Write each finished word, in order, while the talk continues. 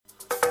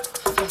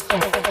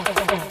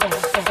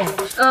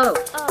Oh.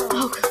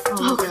 Oh.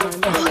 Oh, God.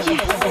 Oh,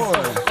 yes.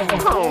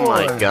 Oh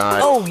my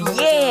God. Oh,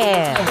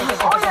 yeah.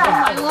 Oh,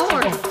 yeah, my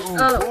Lord.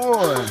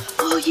 Oh.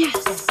 Oh,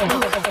 yes.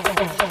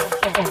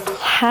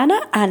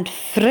 Hannah and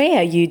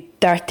Freya, you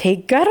dirty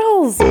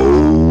girls.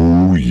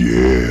 Oh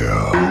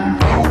yeah.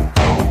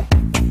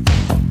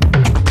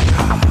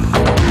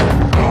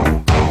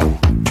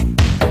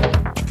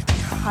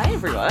 Hi,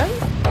 everyone.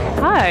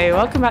 Hi,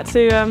 welcome back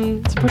to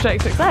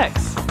Project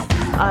XX.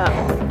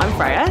 I'm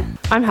Freya.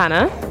 I'm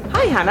Hannah.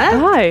 Hi, Hannah.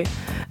 Hi.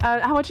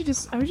 How would you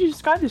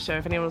describe this show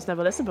if anyone's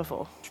never listened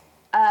before?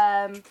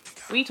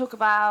 We talk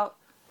about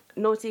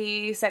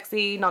naughty,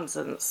 sexy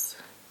nonsense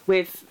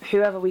with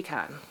whoever we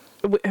can.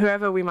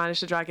 Whoever we managed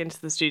to drag into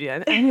the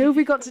studio. And who have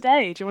we got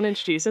today? Do you want to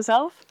introduce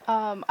yourself?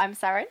 I'm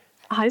Seren.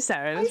 Hi,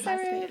 Seren.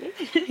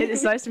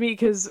 It's nice to meet you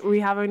because we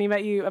have only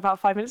met you about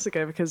 5 minutes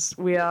ago because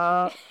we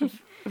are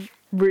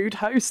rude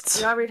hosts.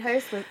 We are rude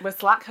hosts. We're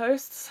Slack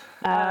hosts.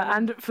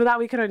 And for that,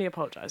 we can only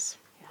apologise.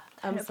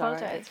 I'm sorry.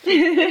 Apologise.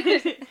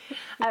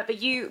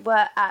 But you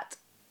were at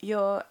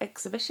your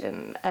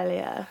exhibition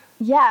earlier.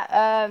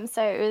 Yeah,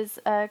 so it was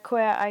a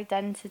queer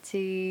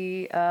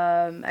identity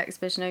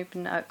exhibition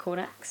open at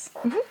Cornex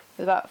with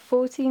about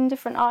 14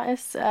 different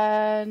artists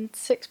and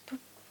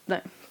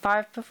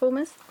 5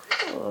 performers.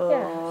 Oh.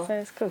 Yeah, so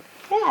it's cool.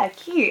 Yeah,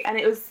 cute. And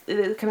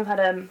it kind of had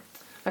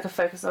like a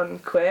focus on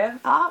queer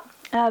art.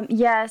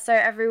 Yeah, so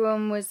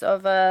everyone was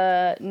of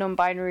a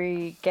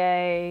non-binary,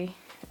 gay,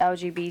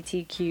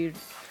 LGBTQ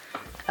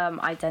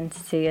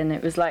identity, and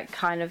it was like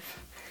kind of,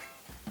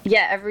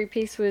 yeah, every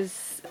piece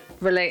was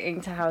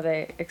relating to how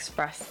they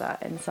express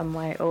that in some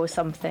way or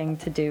something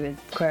to do with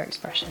queer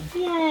expression.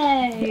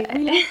 Yay! We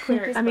love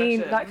queer expression. I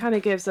mean, that kind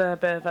of gives a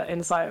bit of an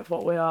insight of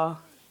what we are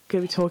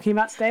going to be talking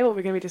about today, what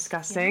we're going to be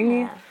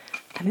discussing. Yeah.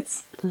 And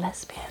it's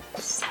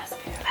lesbians.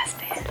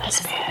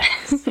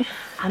 Lesbians.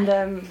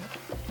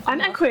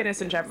 And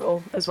queerness in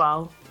general as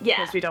well.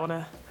 Yeah. Because we don't want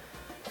to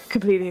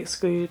completely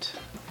exclude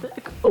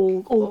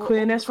all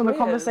queerness from the queers.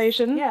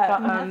 conversation. Yeah,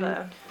 but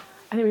never.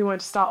 I think we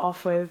wanted to start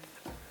off with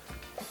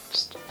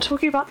just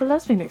talking about the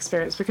lesbian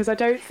experience because I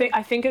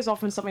think it's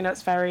often something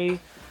that's very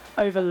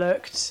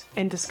overlooked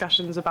in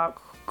discussions about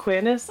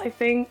queerness. I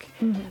think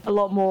a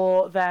lot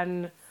more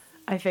than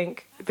I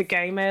think the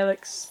gay male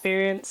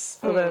experience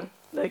or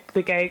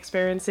the gay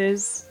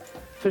experiences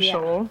for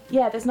sure.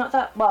 Yeah, there's not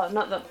that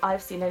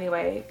I've seen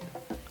anyway,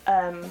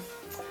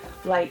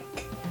 like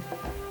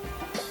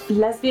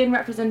lesbian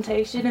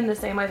representation in the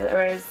same way that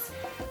there is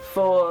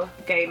for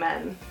gay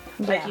men.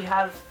 Like you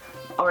have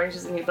Orange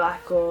Is the New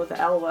Black or the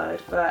L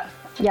Word, but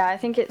Yeah, I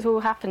think it's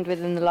all happened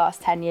within the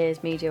last 10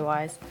 years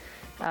media-wise,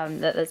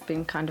 that there's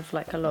been kind of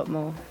like a lot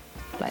more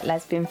like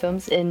lesbian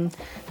films in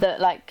that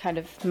like kind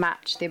of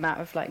match the amount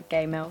of like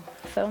gay male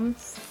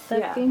films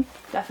there have been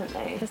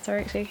definitely.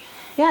 historically.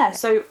 Yeah,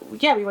 so we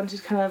wanted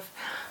to kind of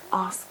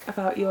ask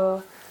about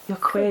your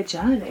queer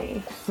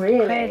journey.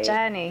 Really? Queer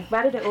journey.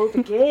 Where did it all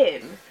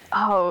begin?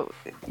 Oh,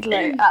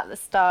 like at the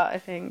start, I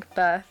think,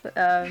 birth.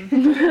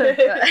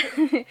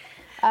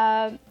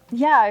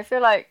 Yeah, I feel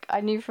like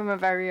I knew from a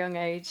very young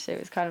age, it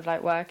was kind of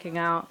like working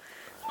out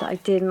that I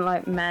didn't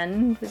like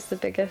men was the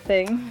bigger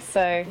thing.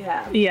 So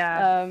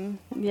Yeah.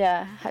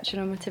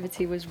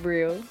 heteronormativity was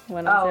real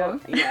when I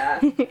was young. Yeah.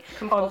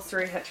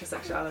 Compulsory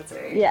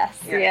heterosexuality. Yes,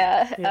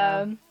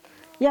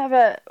 yeah,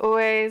 but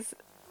always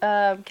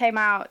came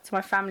out to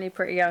my family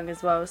pretty young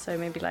as well, so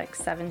maybe like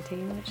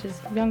 17, which is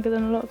younger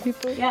than a lot of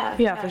people.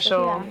 Yeah, for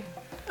sure. Yeah.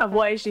 At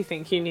what age do you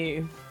think you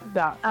knew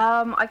that?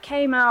 I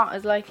came out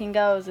as liking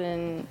girls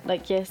in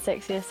like year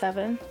 6, year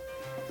 7.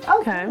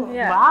 Okay. Cool.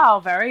 Yeah. Wow,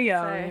 very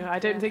young. So, I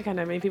don't think I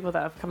know many people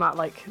that have come out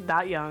like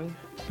that young.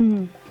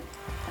 No,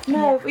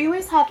 we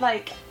always had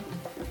like,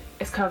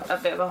 it's kind of a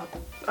bit of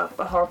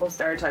a horrible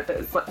stereotype, but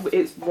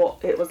it's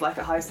what it was like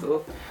at high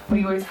school.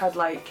 We always had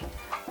like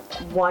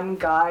one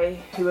guy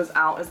who was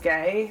out as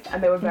gay,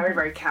 and they were very,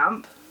 very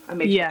camp, and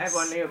made sure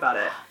everyone knew about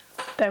it.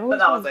 But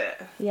that was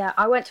it. Yeah,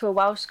 I went to a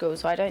Welsh school,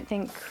 so I don't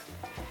think,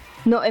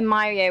 not in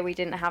my year we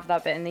didn't have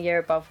that, but in the year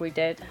above we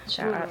did.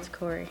 Shout out to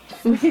Corey.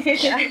 But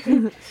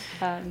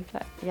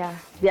yeah,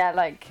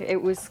 like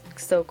it was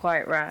still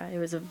quite rare. It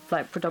was a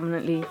like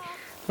predominantly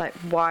like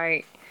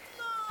white,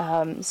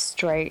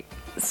 straight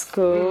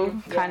school,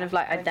 kind of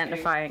like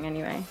identifying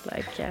anyway.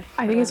 Like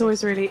I think it's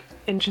always really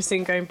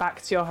interesting going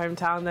back to your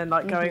hometown, then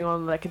like going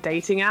on like a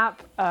dating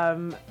app,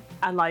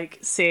 and like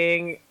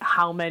seeing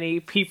how many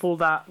people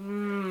that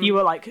you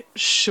were like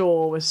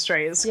sure was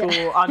straight at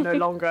school are no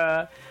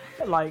longer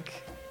like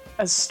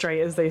as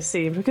straight as they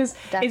seem, because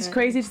it's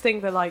crazy to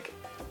think that like,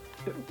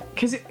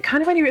 because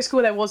kind of when you were at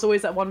school there was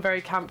always that one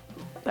very camp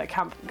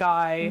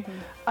guy.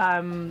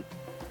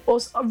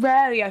 Also,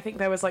 rarely, I think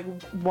there was like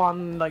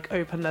one like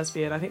open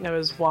lesbian. I think there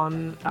was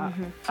one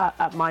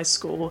at my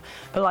school,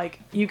 but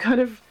like you kind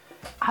of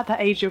at that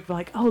age you're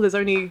like, oh, there's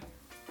only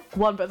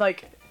one, but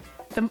like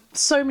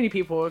so many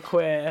people were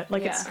queer.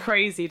 Like it's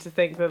crazy to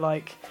think that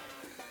like,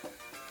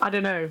 I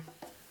don't know.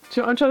 Do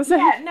you know what I'm trying to say?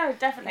 Yeah, no,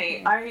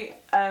 definitely. I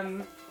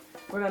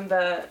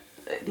remember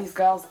these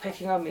girls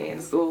picking on me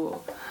in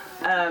school,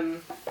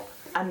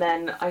 and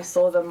then I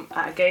saw them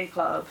at a gay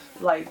club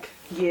like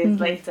years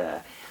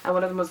later, and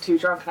one of them was too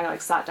drunk, and I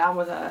like sat down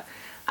with her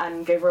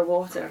and gave her a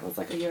water and was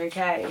like, "Are you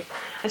okay?"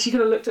 And she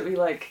kind of looked at me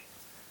like,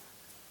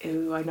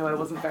 "Ew, I know I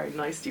wasn't very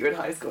nice to you in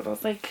high school." And I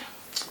was like,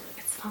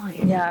 "It's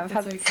fine." Yeah, I've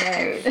had it's the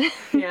same.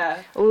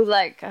 Yeah. All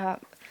like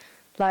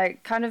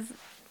kind of.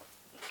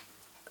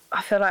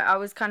 I feel like I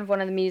was kind of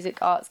one of the music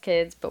arts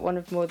kids, but one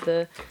of more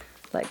the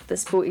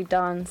sporty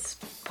dance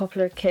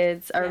popular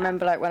kids. I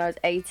remember like when I was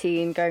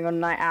 18 going on a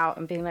night out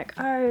and being like,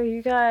 "Oh,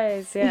 you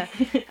guys, yeah."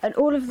 And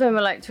all of them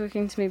were like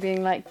talking to me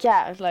being like,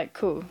 "Yeah, like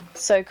cool,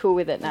 so cool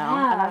with it now."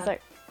 Yeah. And I was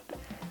like,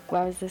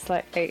 "Why was this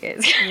like 8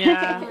 years?"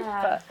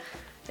 Yeah. But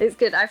it's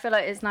good. I feel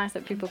like it's nice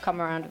that people come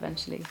around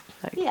eventually.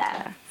 Like,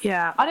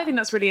 Yeah, I don't think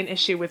that's really an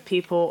issue with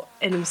people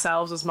in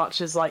themselves as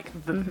much as like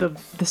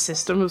the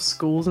system of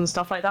schools and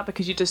stuff like that,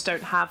 because you just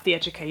don't have the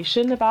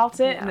education about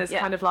it, and there's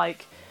kind of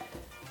like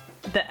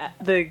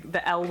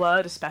the L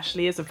word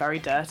especially is a very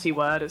dirty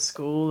word at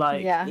school,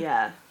 like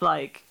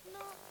like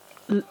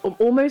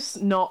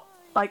almost not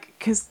like,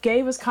 because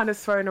gay was kind of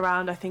thrown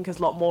around I think as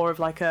a lot more of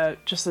like a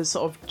just a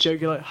sort of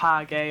joke, like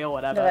ha gay or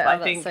whatever. Like, I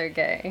that's think so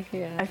gay.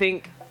 Yeah. I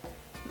think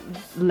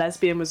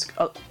lesbian was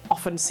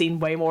often seen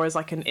way more as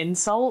like an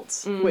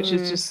insult, which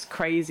is just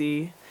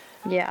crazy.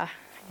 Yeah,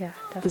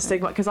 definitely. The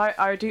stigma, because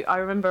I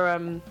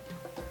remember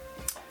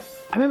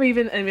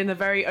even a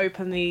very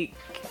openly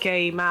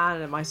gay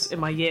man in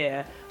my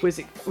year was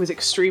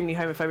extremely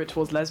homophobic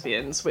towards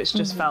lesbians, which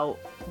just felt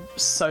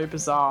so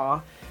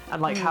bizarre,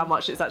 and like how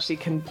much it's actually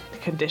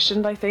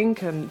conditioned, I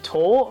think, and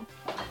taught.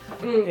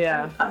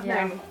 Yeah, I've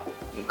known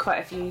quite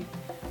a few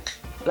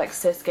like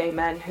cis gay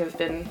men who've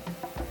been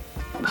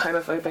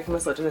homophobic and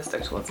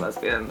misogynistic towards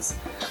lesbians.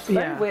 It's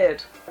very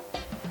weird.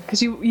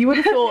 because you would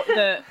have thought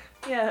that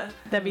Yeah.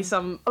 there'd be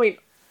some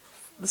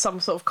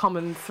sort of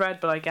common thread,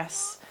 but I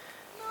guess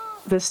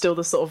there's still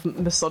the sort of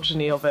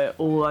misogyny of it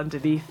all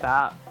underneath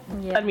that.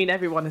 Yeah. I mean,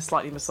 everyone is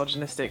slightly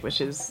misogynistic, which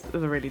is a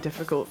really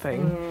difficult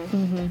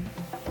thing.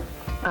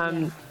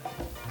 Do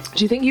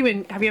you think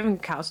have you ever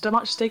encountered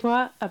much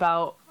stigma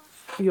about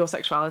your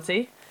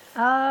sexuality?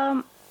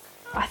 I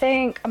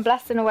think I'm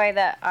blessed in a way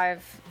that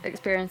I've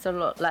experienced a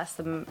lot less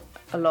than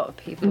a lot of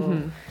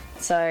people.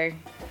 So,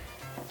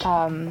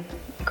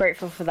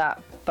 grateful for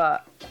that.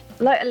 But,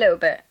 like, a little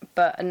bit,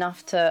 but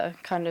enough to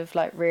kind of,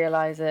 like,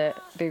 realise it,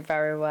 be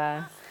very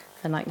aware,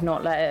 and, like,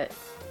 not let it,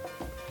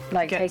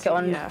 like, take it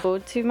on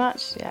board too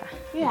much. Yeah.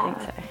 I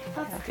think so.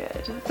 That's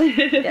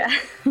good. Yeah.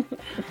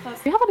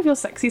 We have one of your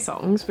sexy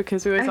songs,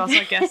 because we always ask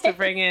our guests to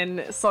bring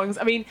in songs.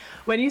 I mean,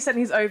 when you sent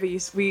these over,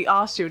 we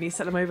asked you and you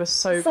sent them over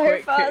so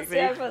quickly. Fast,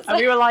 yeah, and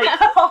we were like,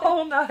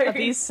 Oh no. are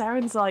these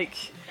Seren's like,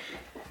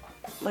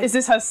 is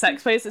this her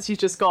sex place that she's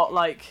just got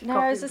like... No,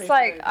 I was just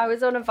like, I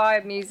was on a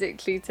vibe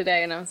musically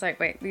today and I was like,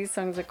 wait, these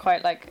songs are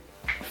quite like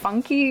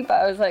funky, but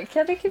I was like,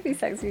 yeah, they could be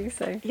sexy,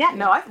 so. Yeah,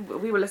 no,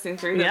 we were listening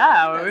through them.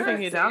 Yeah, we were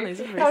thinking it down.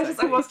 These are really I was just,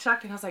 I sexy. was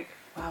checking, I was like,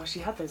 wow, she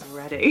had those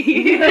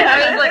ready.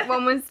 I was like,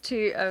 one was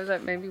too, I was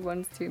like, maybe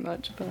one's too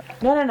much, but.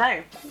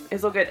 No.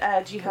 It's all good.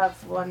 Do you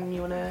have one you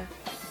want to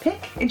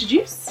pick?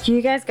 Introduce?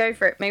 You guys go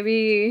for it.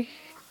 Maybe.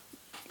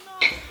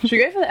 Should we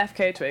go for the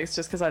FK Twigs,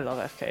 just because I love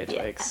FK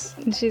Twigs?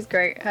 She's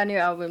great. Her new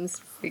album's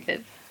pretty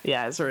good.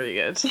 Yeah, it's really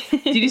good.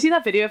 Did you see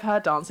that video of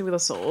her dancing with a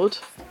sword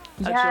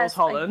at Jules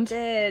Holland? I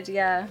did,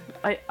 yeah.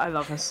 I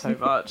love her so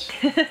much.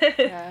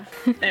 Yeah.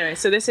 Anyway,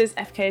 so this is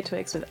FK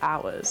Twigs with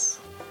Hours.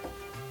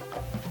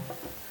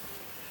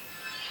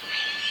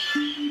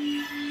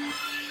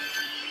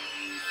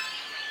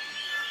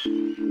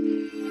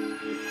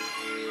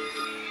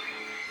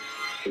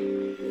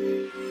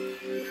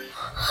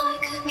 I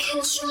could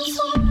kiss you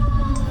for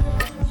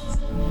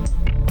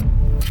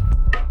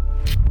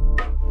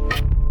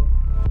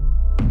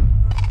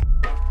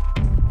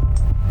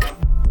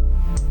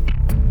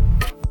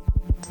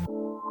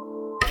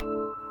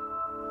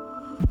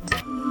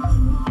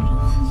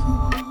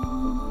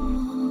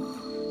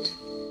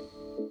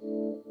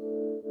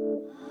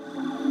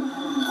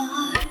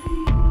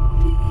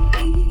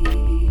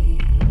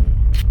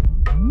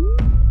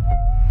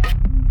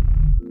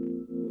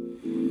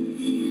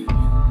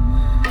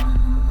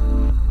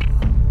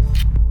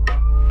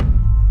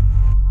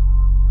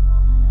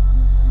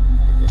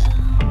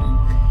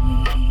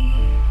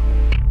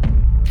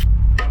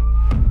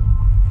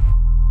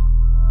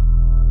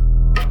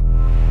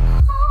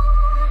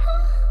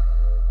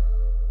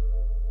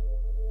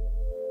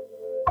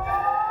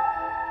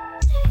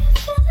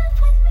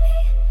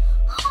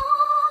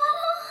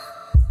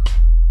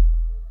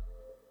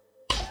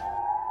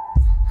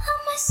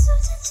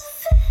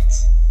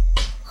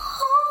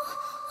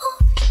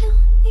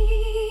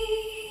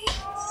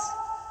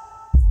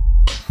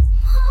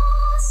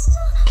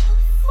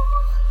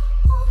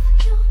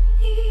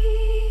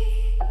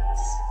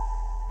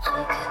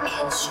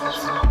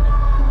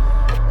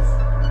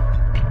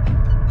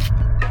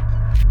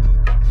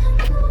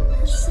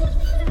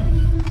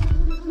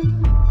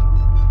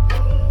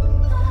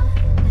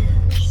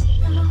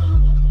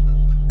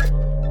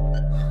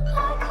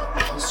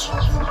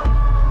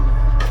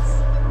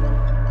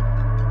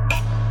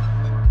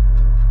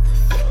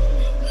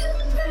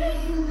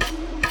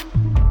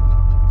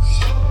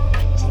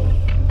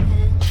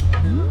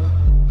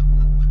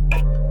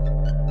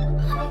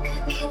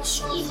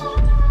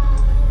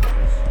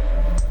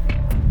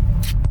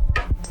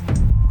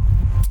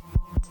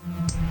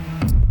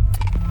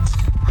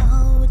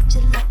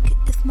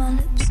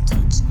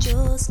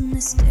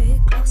me stay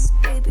close,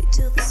 baby,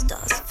 till the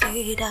stars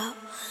fade out.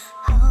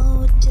 How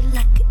would you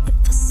like it if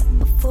I suck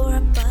before I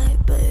bite?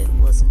 But it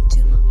wasn't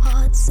too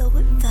hard, so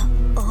it felt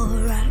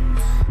alright.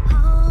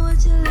 How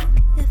would you like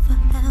it if I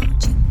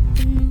held you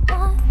in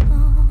my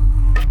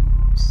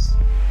arms?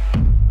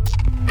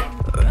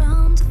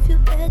 Round of your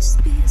edges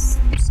be a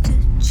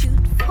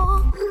substitute for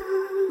harder.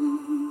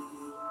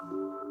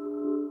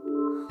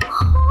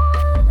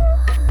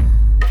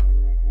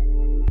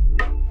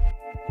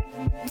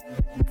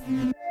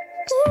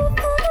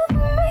 Deeper of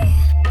me,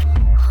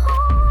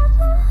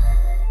 harder.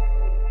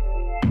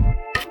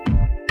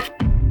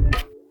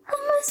 Am I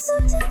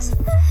suited to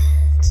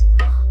fit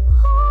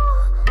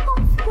all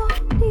of your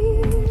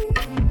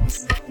needs?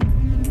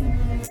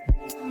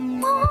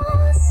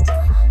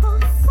 Master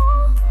of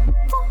all of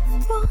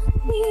your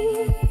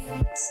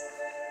needs.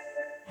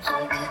 I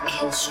could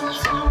kiss your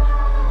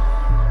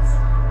eyes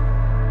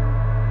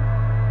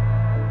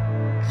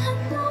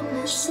and I'll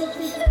miss your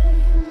face.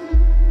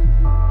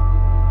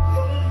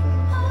 Read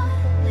my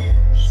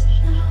lips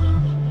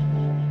now.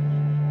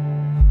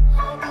 I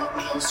could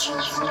kiss your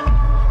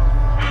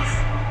eyes.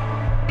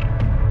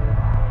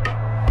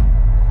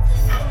 The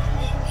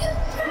feeling you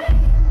bring,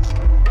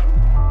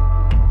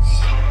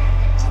 so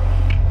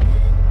deep in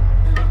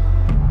now.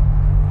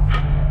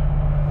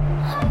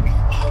 I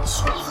could kiss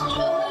your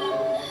eyes.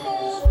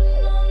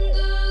 Heaven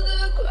under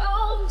the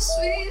ground,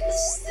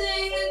 sweetest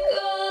thing a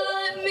girl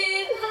like me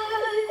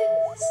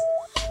has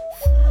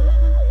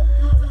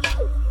found.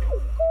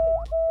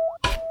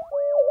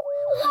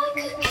 I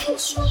could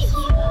kiss your eyes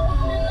in a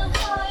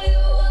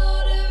higher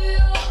world if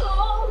you're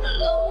home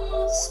alone.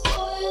 I'll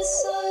spoil your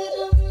side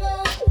of my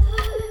life.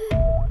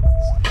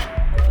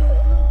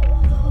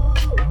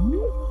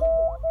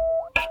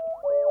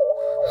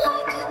 I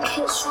could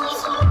kiss your eyes.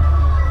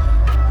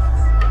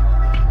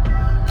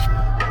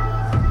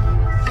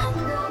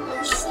 And I'll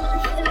miss your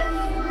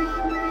face.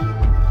 Read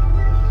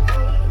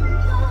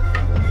my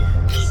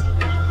lips now. I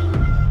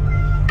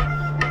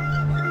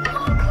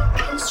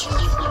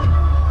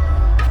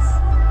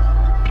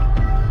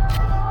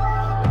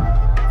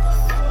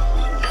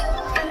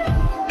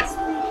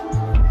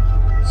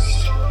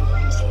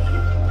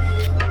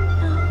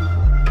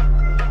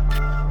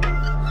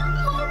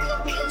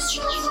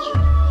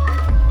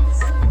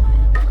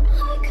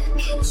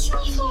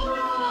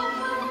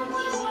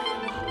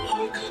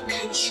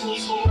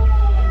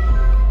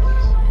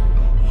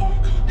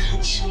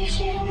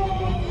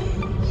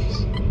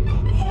could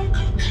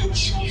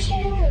kiss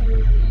your eyes.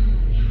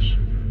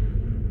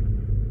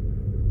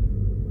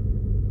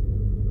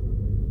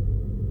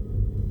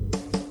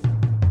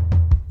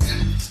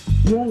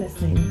 You're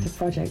listening to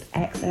Project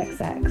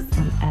XXX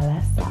on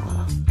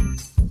LSR.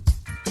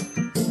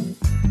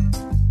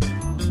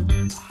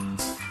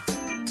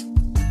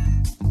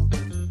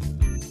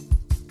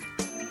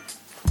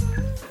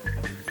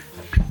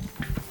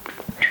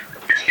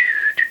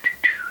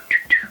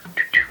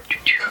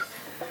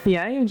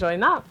 Yeah, you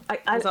enjoying that?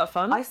 Is that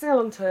fun? I sing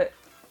along to it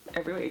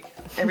every week,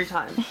 every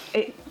time.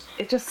 It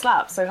just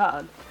slaps so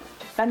hard.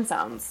 Ben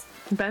Sounds.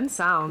 Ben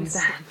Sounds,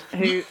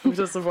 who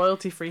does the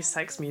royalty-free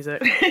sex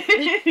music.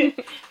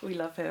 We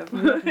love him.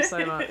 We love him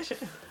so much.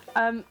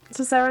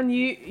 So Seren,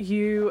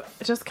 you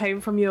just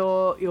came from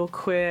your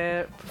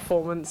queer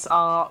performance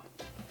art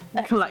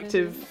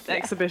collective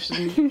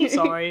exhibition.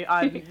 Sorry,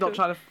 I'm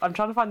trying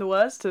to find the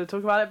words to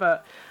talk about it,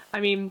 but I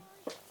mean,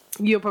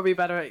 you're probably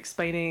better at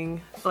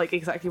explaining like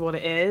exactly what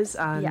it is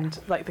and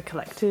like the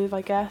collective,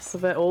 I guess,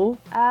 of it all.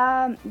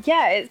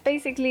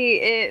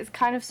 It's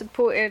kind of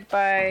supported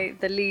by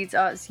the Leeds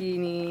Arts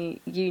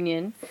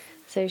Union,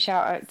 so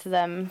shout out to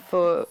them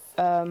for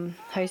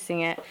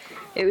hosting it.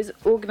 It was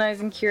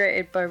organised and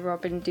curated by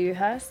Robin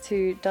Dewhurst,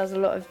 who does a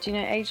lot of, do you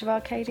know Age of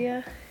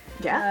Arcadia?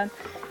 Yeah.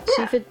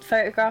 She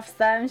photographs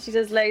them. She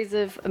does loads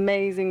of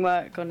amazing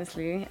work,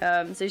 honestly.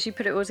 So she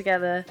put it all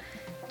together,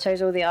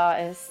 chose all the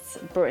artists,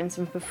 brought in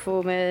some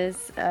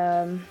performers.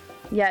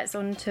 It's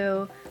on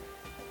until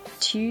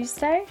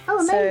Tuesday. Oh,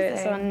 amazing. So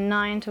it's on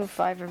 9 till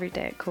 5 every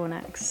day at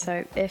Cornex.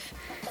 So if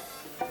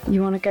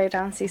you want to go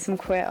down and see some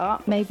queer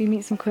art, maybe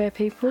meet some queer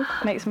people,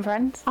 make some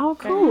friends. Oh,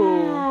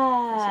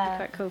 cool. Should be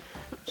quite cool.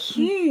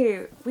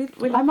 Cute. We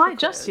I might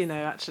just,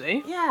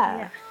 actually.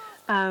 Yeah.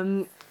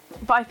 But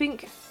I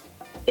think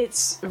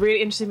it's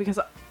really interesting because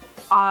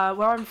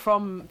where I'm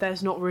from,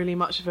 there's not really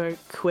much of a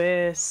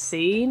queer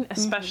scene,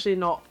 especially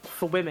not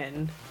for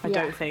women, I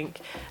don't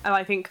think. And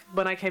I think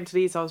when I came to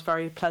Leeds, I was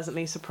very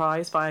pleasantly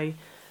surprised by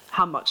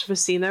how much of a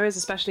scene there is,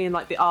 especially in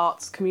like the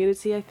arts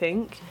community, I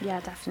think.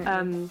 Yeah,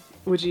 definitely.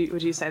 Would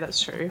you say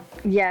that's true?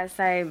 Yeah,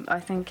 same. I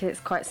think it's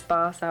quite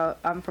sparse out.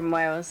 I'm from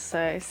Wales,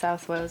 so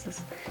South Wales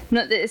is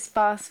not that it's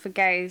sparse for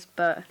gays,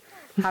 but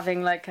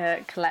having like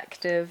a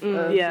collective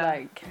of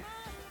like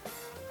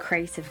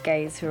creative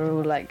gays who are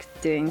all like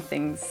doing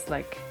things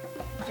like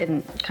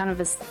in kind of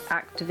this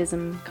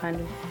activism kind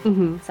of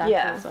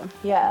circles.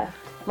 Yeah.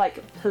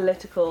 Like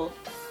political,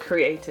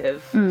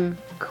 creative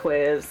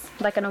queers.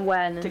 Like an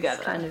awareness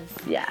together. kind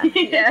of yeah.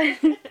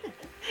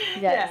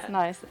 It's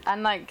nice.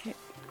 And like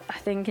I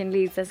think in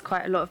Leeds there's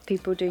quite a lot of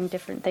people doing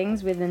different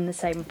things within the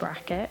same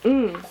bracket,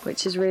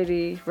 which is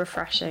really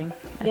refreshing.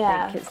 I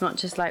think it's not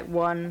just like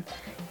one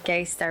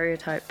gay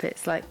stereotype,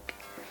 it's like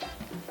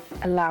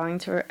allowing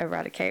to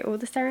eradicate all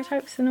the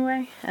stereotypes in a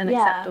way and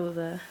accept all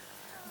the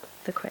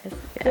queers.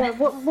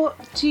 What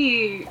do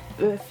you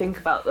think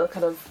about the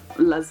kind of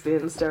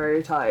lesbian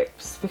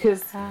stereotypes?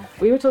 Because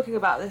we were talking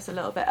about this a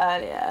little bit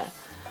earlier,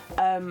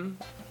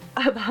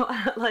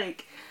 about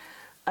like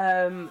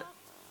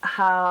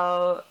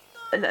how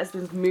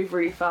lesbians move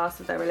really fast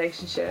with their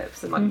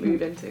relationships and like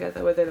move in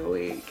together within a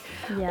week,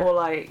 or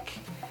like,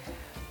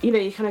 you know,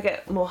 you kind of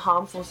get more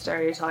harmful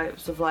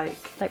stereotypes of like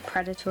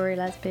predatory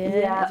lesbian.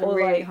 Yeah, It's a or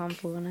really like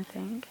harmful one, I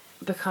think.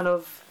 the kind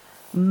of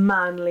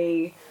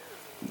manly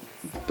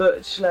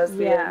butch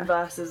lesbian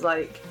versus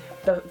like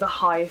the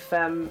high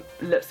femme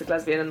lipstick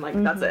lesbian, and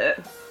like that's it.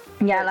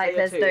 Yeah, like They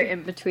there's are no too.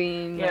 in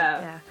between.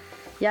 Yeah.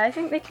 Yeah, I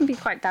think they can be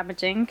quite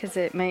damaging because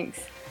it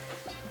makes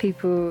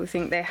people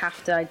think they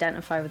have to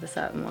identify with a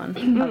certain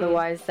one.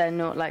 Otherwise, they're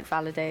not like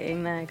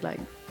validating their like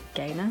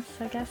gayness,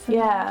 I guess.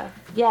 Yeah,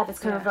 this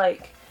kind of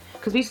like,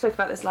 because we spoke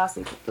about this last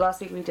week. Last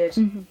week we did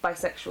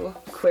bisexual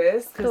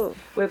queers, because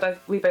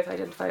we both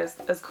identify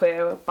as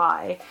queer or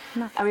bi,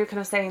 and we were kind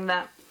of saying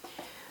that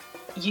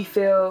you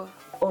feel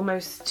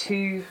almost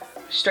too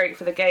straight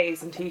for the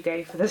gays and too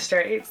gay for the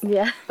straights.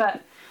 Yeah.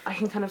 But I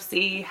can kind of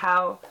see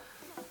how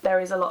there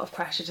is a lot of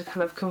pressure to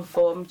kind of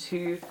conform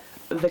to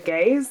the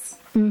gays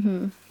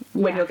when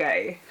you're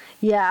gay.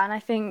 Yeah, and I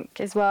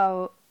think as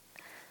well,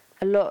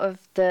 a lot of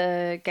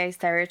the gay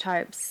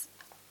stereotypes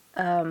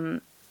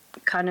kind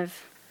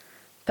of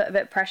put a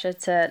bit of pressure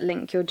to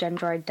link your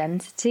gender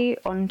identity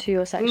onto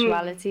your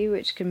sexuality,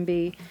 which can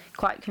be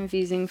quite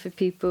confusing for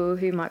people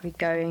who might be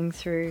going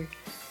through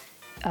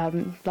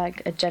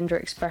like a gender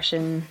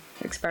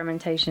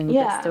experimentation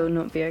but still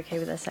not be okay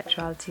with their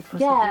sexuality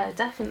possibly. Yeah,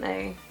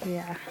 definitely.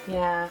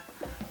 Yeah.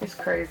 It's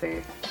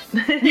crazy.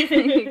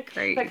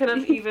 Great. That kind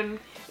of even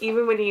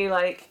when you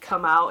like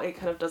come out, it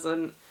kind of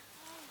doesn't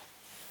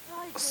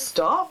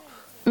stop.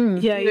 Yeah,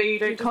 You know, you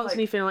don't don't just,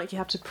 constantly feel like you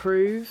have to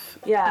prove.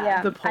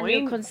 Yeah, the and you're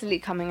point. constantly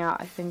coming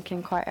out, I think,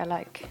 in quite a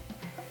like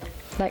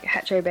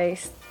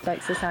hetero-based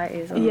like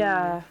societies.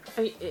 Yeah,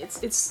 I mean,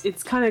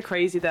 it's kind of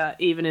crazy that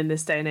even in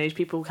this day and age,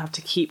 people have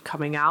to keep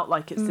coming out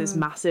like it's this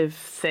massive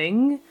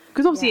thing.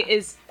 Because obviously, it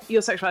is,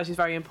 your sexuality is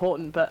very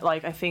important, but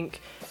like I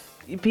think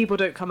people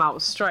don't come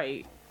out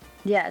straight.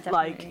 Yeah, definitely.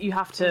 Like you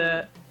have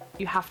to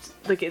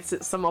like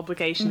it's some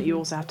obligation that you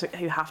also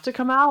have to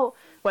come out.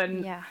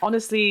 When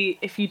honestly,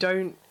 if you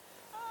don't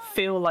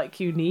feel like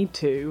you need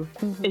to,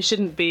 it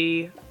shouldn't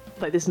be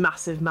like this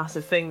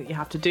massive thing that you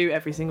have to do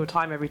every single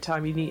time. Every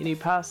time you meet a new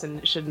person,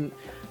 it shouldn't.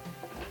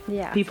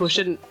 Yeah. People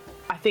shouldn't.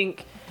 I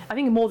think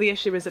more the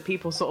issue is that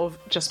people sort of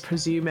just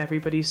presume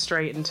everybody's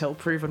straight until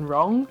proven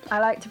wrong. I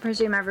like to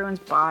presume everyone's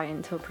bi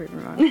until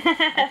proven wrong.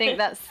 I think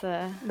that's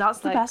the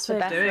best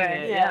way of doing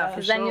it. Yeah,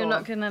 because then you're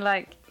not gonna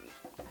like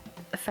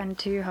offend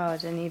too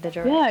hard in either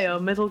direction. Yeah, you're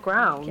middle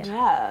ground.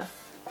 Yeah.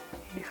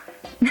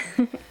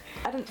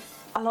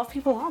 A lot of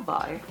people are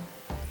bi.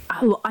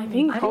 I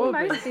think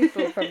probably. most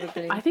people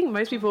probably. I think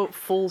most people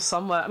fall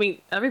somewhere. I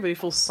mean, everybody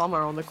falls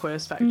somewhere on the queer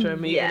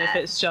spectrum, even if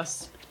it's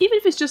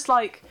just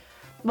like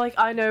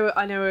I know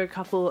a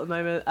couple at the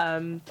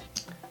moment.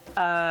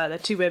 They're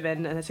two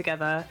women and they're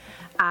together,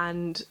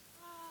 and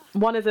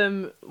one of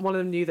them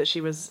knew that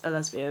she was a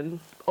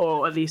lesbian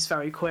or at least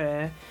very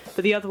queer,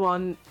 but the other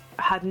one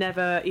had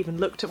never even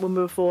looked at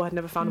women before, had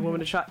never found a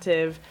woman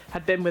attractive,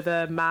 had been with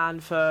a man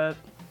for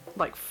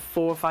like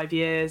 4 or 5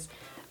 years,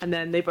 and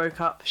then they broke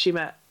up. She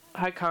met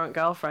her current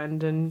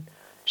girlfriend, and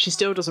she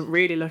still doesn't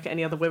really look at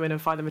any other women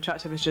and find them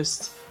attractive. It's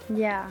just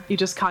you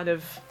just kind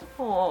of.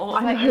 Oh,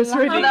 I know, it's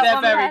really.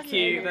 They're very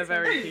cute. They're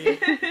very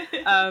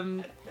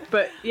cute.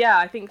 But yeah,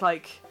 I think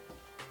like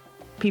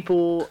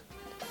people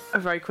are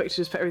very quick to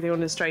just put everything on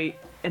the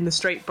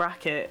straight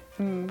bracket.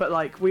 But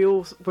like we're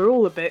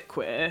all a bit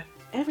queer.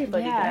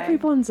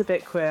 Everyone's a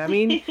bit queer. I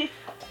mean,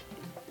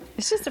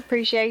 it's just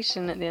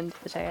appreciation at the end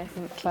of the day. I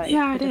think like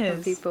Yeah, for it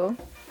different is. people.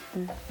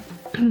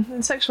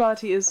 and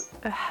sexuality is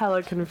a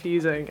hella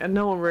confusing, and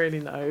no one really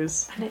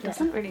knows. and it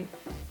doesn't really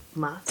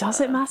matter.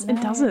 Does it matter?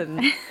 It doesn't.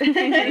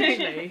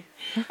 Actually.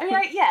 I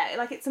mean,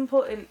 like it's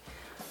important.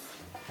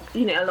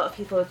 You know, a lot of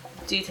people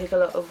do take a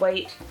lot of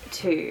weight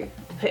to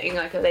putting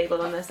like a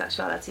label on their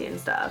sexuality and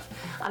stuff,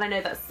 and I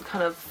know that's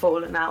kind of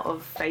fallen out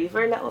of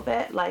favour a little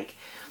bit, like,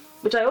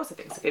 which I also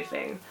think is a good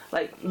thing.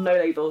 Like, no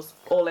labels,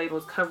 all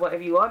labels, kind of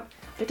whatever you want.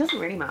 It doesn't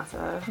really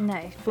matter.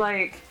 No.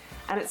 Like,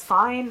 and it's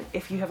fine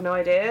if you have no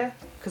idea,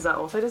 because that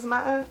also doesn't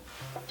matter.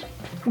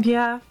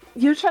 Yeah,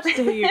 you're attracted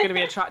to who you're going to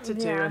be attracted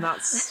to, and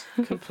that's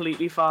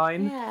completely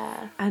fine.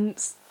 Yeah. And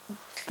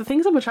the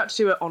things I'm attracted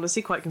to are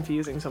honestly quite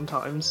confusing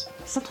sometimes.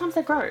 Sometimes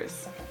they're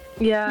gross.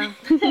 Yeah.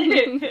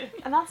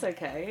 And that's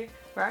okay,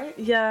 right?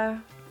 Yeah.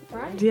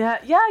 Right? Yeah.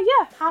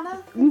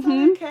 Hannah? Is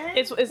that okay?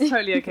 It's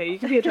totally okay. You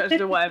can be attracted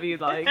to whatever you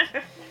like.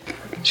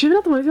 Should we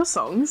have another one of your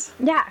songs?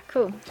 Yeah,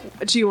 cool.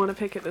 Do you want to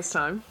pick it this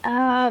time?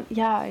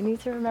 Yeah, I need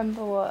to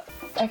remember what.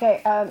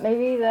 Okay,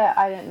 maybe the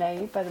I Don't Know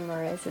You by the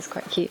Marias is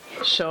quite cute.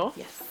 Sure.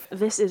 Yes.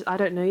 This is I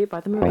Don't Know You by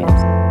the Marias.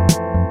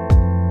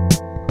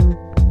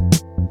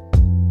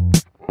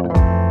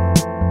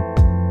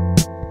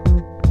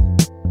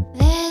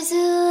 There's a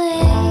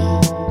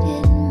weight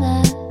in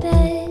my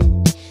bed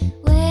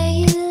where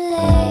you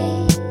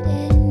laid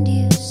and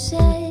you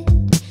said,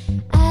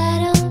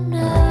 I don't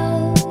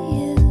know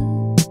you.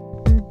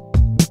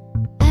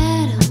 I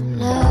don't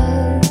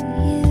know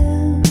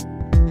you.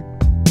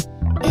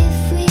 If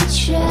we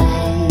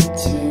tried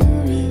to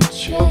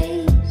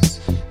retrace,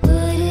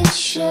 would it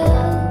show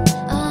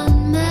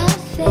on my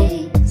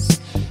face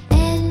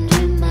and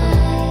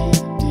remind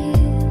you?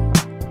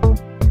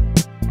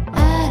 I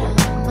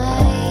don't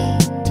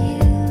mind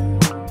you,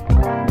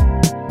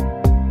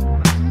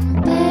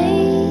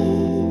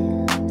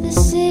 babe.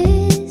 This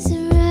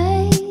isn't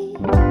right,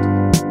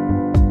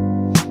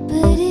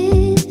 but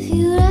if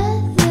you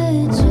rather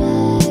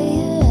dry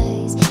your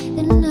eyes,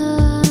 then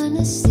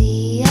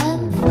honestly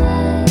I'm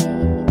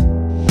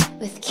fine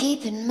with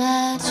keeping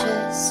my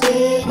trust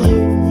in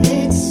you.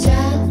 It's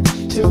time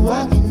to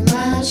walk in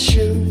my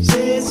shoes.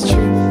 It's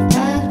true,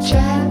 I've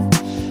tried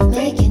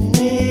making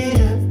it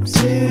up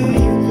to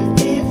you.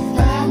 If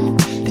I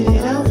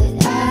did all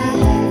that I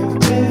have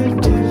to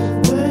do,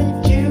 would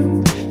you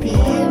be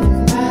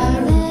hearing my?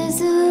 There's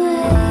a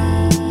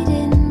weight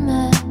in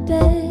my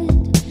bed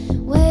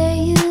where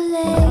you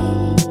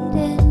laid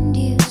and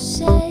you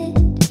said,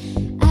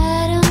 I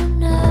don't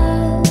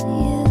know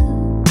you.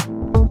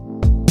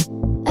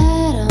 I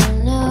don't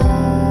know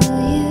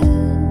you.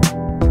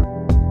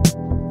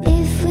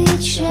 If we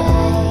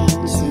tried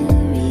to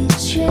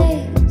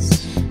retrace,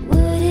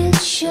 would it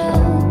show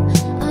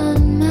on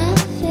my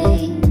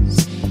face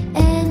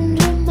and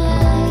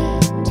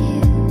remind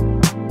you?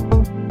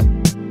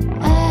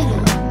 I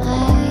don't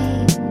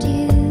mind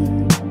you.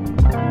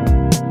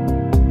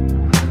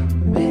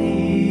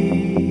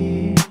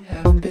 May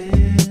have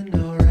been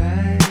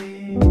alright,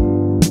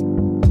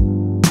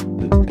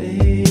 but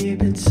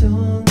babe, it's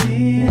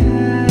only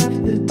half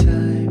the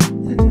time,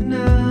 and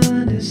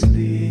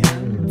honestly,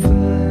 I'm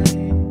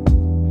fine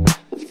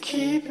with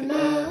keeping my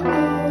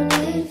own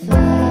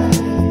advice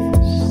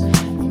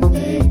and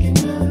making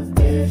up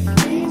if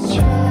we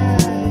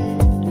tried.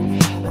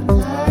 I'm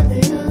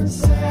hardly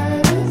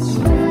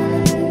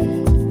unsatisfied.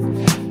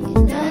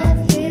 You're not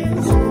here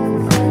to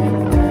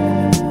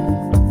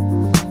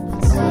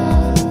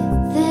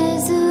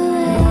there's a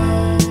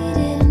weight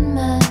in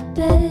my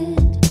bed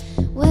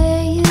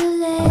where you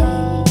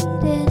laid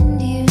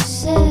and you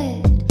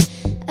said,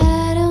 I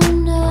don't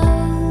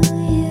know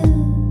you.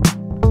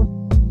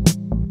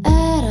 I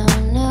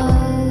don't know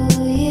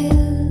you.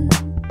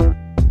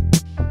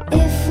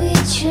 If we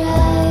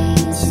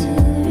tried to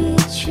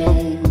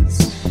retrace,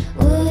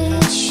 would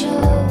it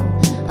show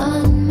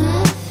on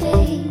my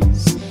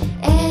face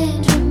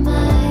and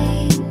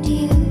remind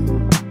you?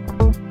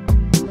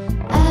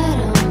 I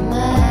don't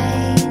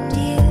mind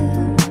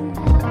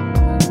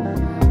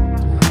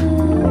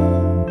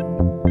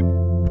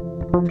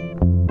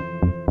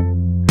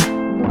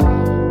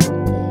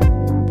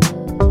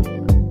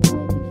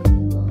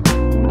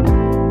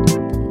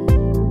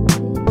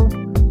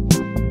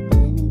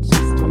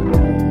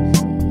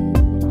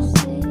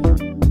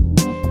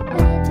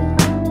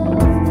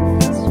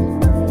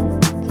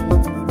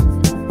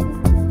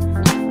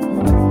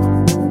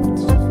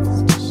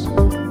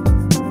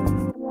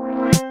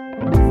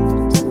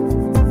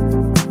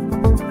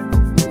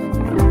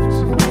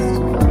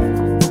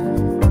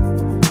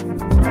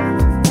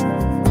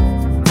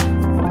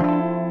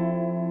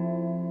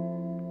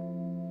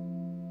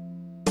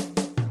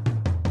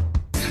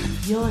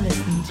You're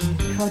listening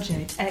to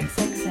Project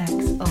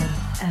XXX on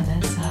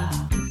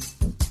LSR.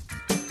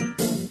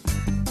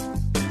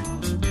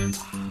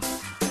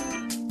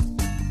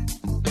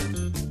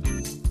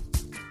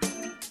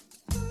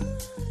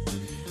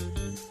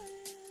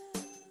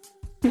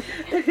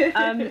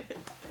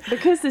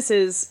 Because this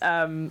is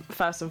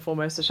first and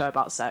foremost a show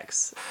about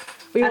sex,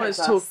 we And wanted it's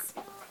to talk. us.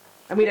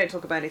 And we don't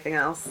talk about anything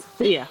else.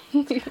 Yeah.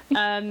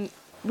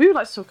 We would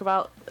like to talk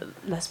about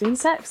lesbian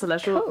sex, the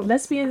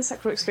lesbian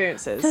sexual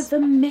experiences. The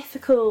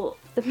mythical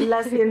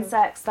lesbian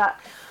sex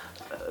that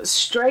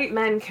straight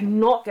men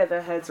cannot get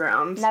their heads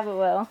around. Never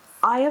will.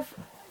 I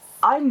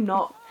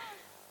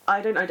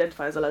don't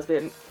identify as a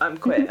lesbian, I'm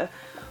queer,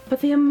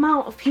 but the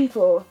amount of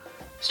people,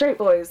 straight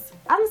boys,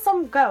 and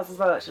some girls as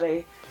well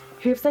actually,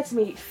 who've said to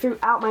me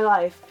throughout my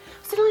life,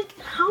 so like,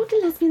 how do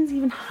lesbians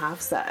even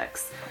have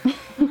sex? And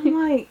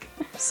I'm like,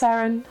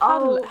 Seren,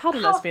 how do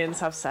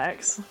lesbians have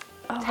sex?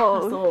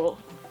 Oh.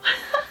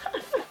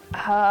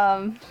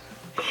 How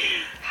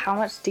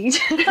much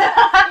detail?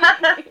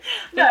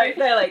 No,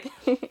 like,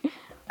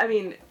 I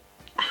mean,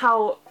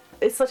 how,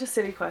 it's such a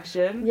silly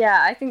question.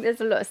 Yeah, I think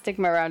there's a lot of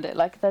stigma around it.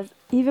 Like, there's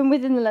even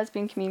within the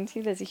lesbian community,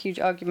 there's a huge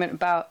argument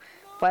about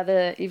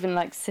whether even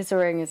like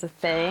scissoring is a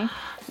thing.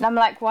 And I'm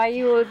like, why are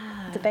you all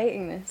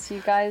debating this?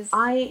 You guys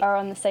are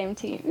on the same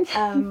team.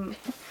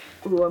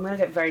 ooh, I'm gonna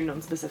get very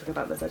non-specific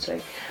about this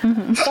actually.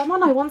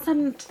 Someone I once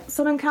had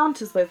some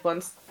encounters with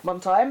one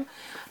time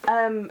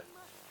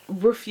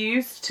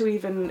refused to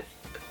even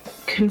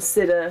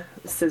consider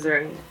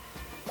scissoring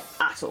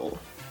at all.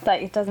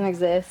 Like, it doesn't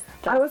exist.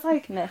 I was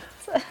like,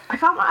 Myths. I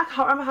can't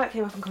remember how it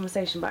came up in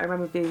conversation, but I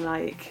remember being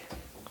like,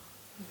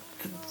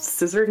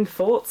 scissoring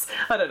thoughts?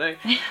 I don't know.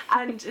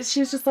 And she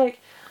was just like,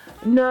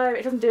 no,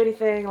 it doesn't do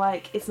anything,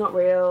 like, it's not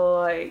real,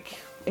 like,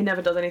 it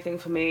never does anything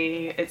for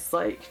me, it's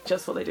like,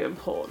 just what they do in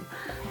porn.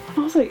 And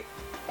I was like,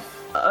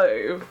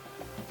 oh.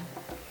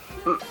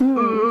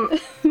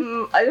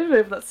 I don't know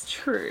if that's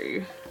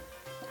true.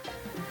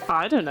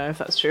 I don't know if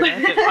that's true.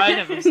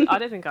 I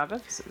don't think I've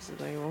ever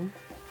scissored anyone.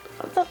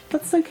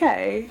 That's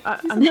okay.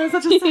 I'm There's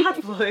such a sad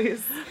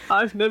voice.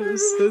 I've never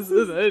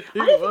scissored I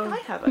don't anyone.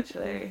 think I have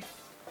actually.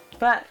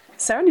 But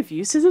Seren, have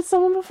you scissored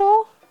someone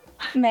before?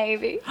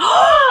 Maybe.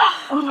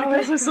 Oh my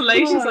god, so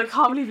salacious. I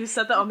can't believe you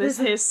said that on this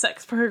here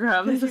sex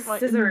program. there's a It's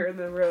like, scissor in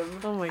the room.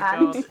 Oh my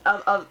And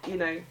god. I'll, you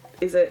know,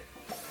 is it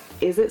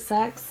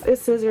sex? Is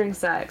scissoring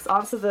sex?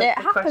 Answer the It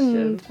question.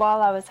 happened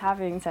while I was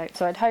having sex,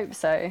 so I'd hope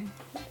so.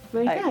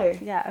 There you Like, go.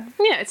 yeah.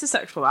 Yeah, it's a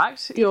sexual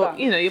act. You're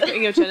Debunked.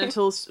 putting your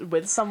genitals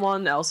with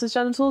someone else's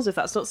genitals. If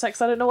that's not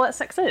sex, I don't know what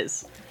sex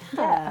is.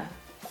 Yeah.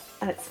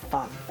 And it's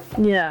fun.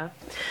 Yeah.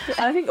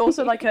 And I think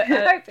also like I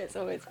hope it's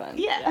always fun.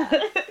 Yeah.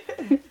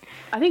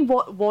 I think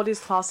what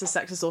is classed as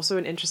sex is also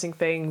an interesting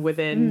thing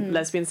within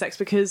lesbian sex,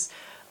 because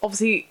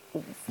obviously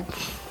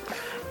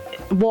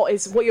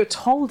what you're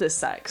told is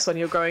sex when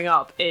you're growing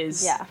up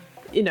is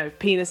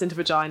penis into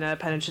vagina,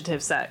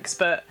 penetrative sex,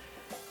 but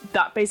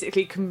that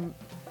basically can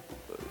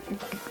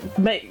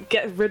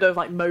get rid of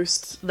like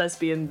most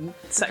lesbian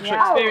sexual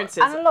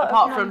experiences, and a lot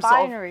apart of from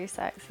non-binary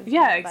sex. as Yeah,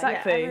 well. Like,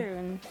 exactly.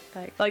 everyone,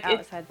 Like, it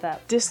outside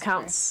that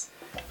discounts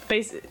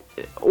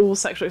all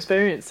sexual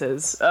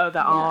experiences that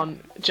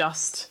aren't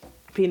just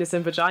penis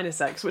and vagina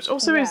sex, which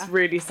also is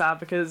really sad,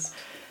 because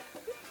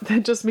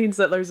that just means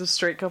that loads of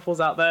straight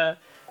couples out there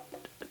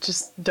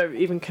just don't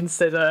even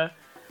consider.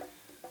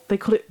 They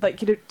call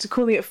it to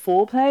calling it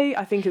foreplay.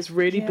 I think is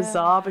really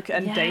bizarre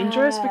and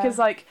dangerous, because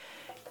like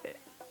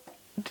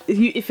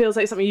it feels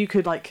like something you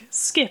could like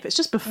skip. It's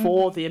just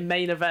before the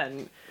main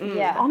event.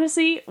 Yeah.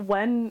 Honestly,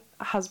 when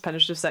has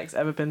penetrative sex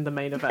ever been the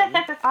main event?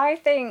 I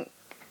think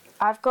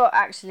I've got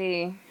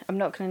actually. I'm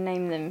not going to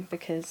name them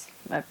because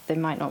they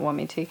might not want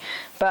me to,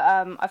 but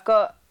I've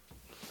got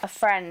a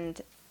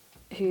friend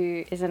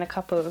who is in a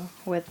couple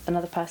with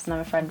another person I'm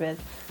a friend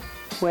with.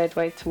 Weird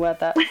way to word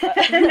that.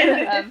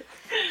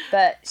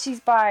 But she's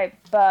bi,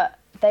 but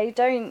they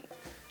don't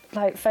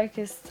like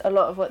focus a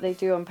lot of what they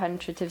do on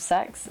penetrative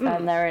sex,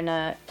 and they're in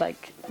a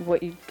like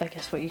what you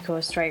call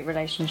a straight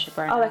relationship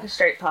right now. Like a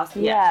straight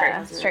passing.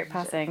 Yeah, straight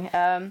passing.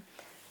 And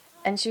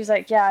she was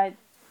like, yeah,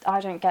 I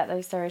don't get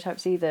those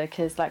stereotypes either,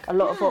 because like a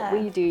lot of what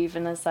we do,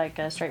 even as like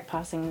a straight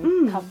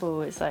passing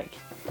couple, is like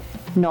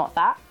not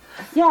that.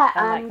 Yeah,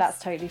 and like that's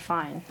totally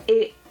fine.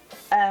 It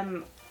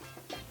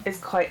is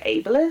quite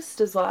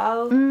ableist as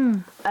well.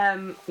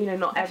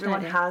 Not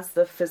everyone has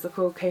the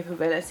physical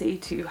capability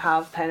to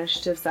have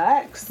penetrative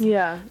sex.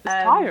 Yeah, it's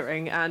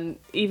tiring, and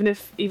even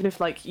if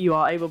like you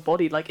are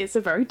able-bodied, like it's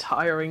a very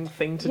tiring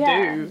thing to do.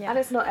 And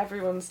it's not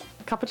everyone's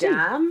Cup of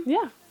jam. tea.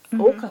 Yeah.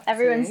 Or cup of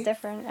Everyone's tea.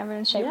 different.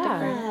 Everyone's shaped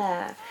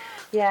different.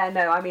 Yeah.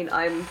 No, I mean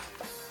I'm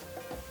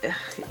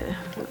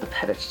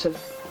penetrative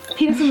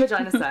penis and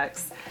vagina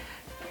sex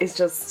is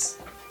just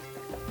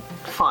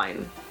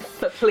fine.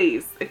 But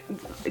please,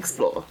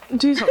 explore.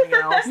 Do something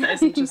else that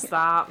isn't just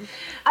that.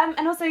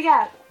 And also,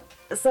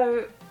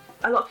 so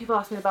a lot of people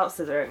ask me about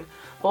scissoring.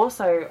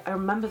 Also, I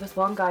remember this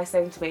one guy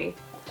saying to me,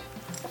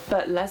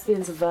 but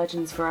lesbians are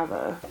virgins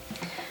forever.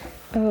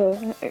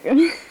 Oh.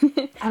 And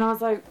I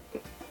was like,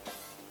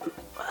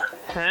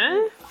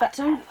 Huh? that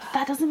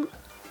doesn't...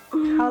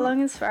 How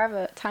long is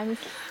forever? Time.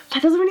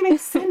 That doesn't really make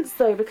sense,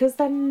 though, because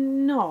they're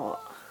not.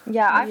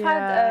 Yeah, I've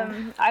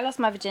had... I lost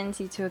my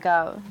virginity to a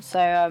girl,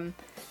 so...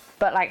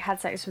 but like had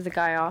sex with a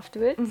guy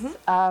afterwards,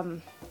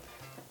 and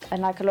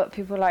like a lot of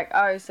people were like,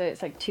 oh, so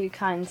it's like two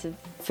kinds of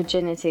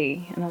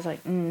virginity, and I was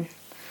like, no,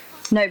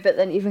 but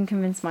then even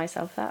convinced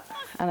myself that,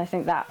 and I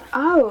think that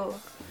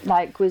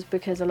like was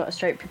because a lot of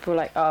straight people were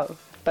like, oh,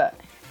 but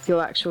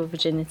your actual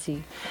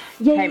virginity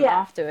came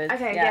afterwards.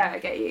 Okay, I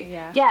get you.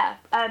 Yeah.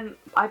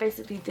 I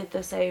basically did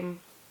the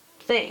same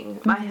thing.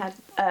 I had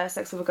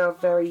sex with a girl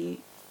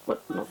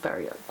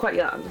quite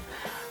young,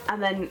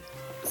 and then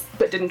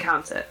but didn't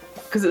count it.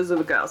 Because it was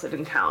with a girl, so it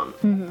didn't count.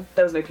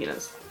 There was no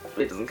penis.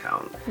 It doesn't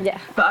count. Yeah.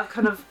 But I've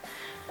kind of...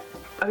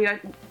 I mean,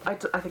 I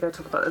think I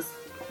talk about this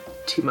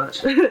too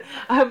much. But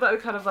I've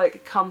kind of,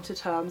 like, come to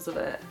terms with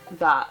it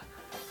that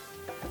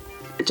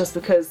just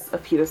because a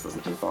penis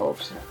wasn't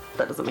involved,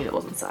 that doesn't mean it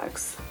wasn't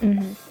sex.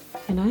 You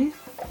know?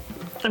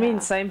 I mean,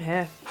 same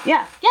here.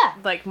 Yeah.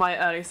 Like, my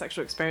early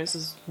sexual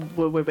experiences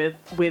were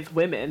with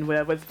women,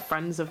 were with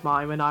friends of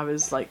mine when I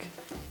was, like,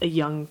 a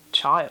young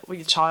child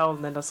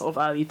and then a sort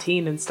of early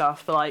teen and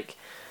stuff. But, like,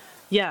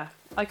 yeah,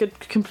 I could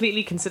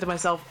completely consider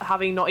myself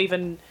having not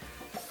even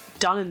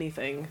done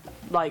anything.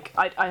 Like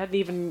I hadn't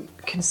even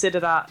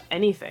considered that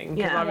anything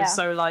because I was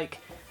so like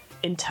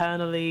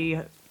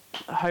internally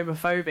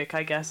homophobic,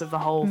 I guess, of the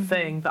whole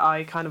thing, that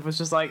I kind of was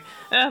just like,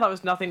 that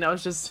was nothing. That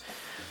was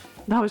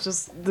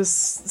just the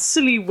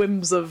silly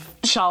whims of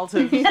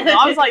childhood.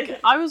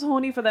 I was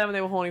horny for them and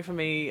they were horny for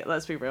me.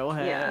 Let's be real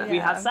here. Yeah. We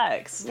had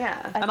sex.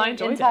 Yeah. And I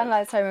enjoyed it.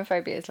 Internalized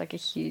homophobia is like a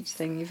huge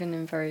thing, even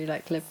in very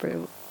like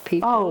liberal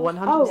people. Oh,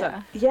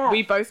 100%. Yeah.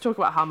 We both talk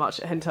about how much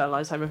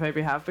internalized homophobia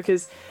we have,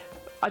 because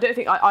I don't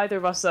think either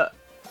of us are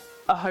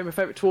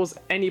homophobic towards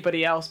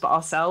anybody else but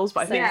ourselves.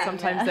 But I think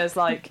sometimes there's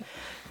like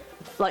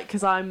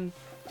because I'm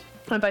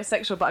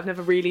bisexual, but I've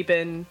never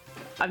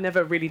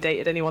really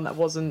dated anyone that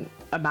wasn't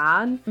a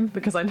man,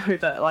 because I know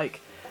that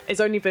like it's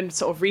only been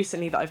sort of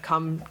recently that I've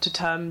come to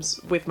terms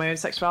with my own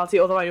sexuality,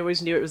 although I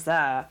always knew it was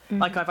there.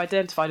 Like I've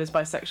identified as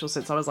bisexual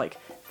since I was like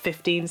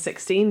 15,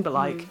 16, but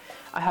like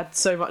I had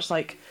so much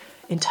like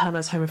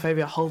internalized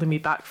homophobia holding me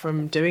back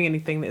from doing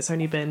anything that it's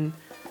only been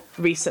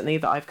recently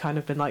that I've kind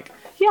of been like,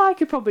 yeah, I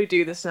could probably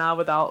do this now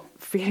without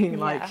feeling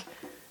like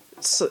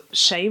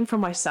shame from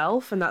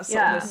myself. And that's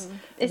sort of this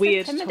it's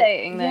weird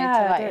intimidating though,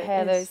 to like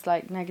hear is. those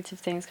like negative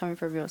things coming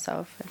from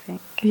yourself, I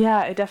think.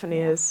 Yeah, it definitely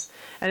is.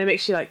 And it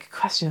makes you like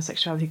question your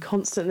sexuality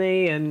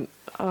constantly, and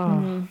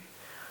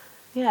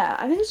Yeah,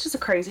 I think it's just a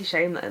crazy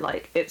shame that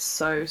like it's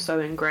so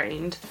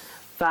ingrained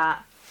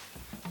that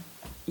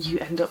you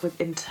end up with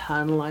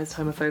internalized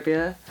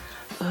homophobia.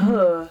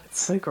 Ugh. It's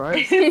so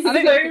gross. I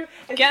don't know.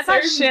 Get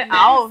that shit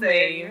out of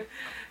me.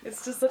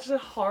 It's just such a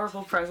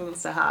horrible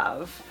presence to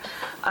have.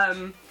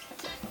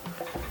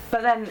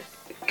 But then,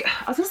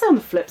 I was gonna say on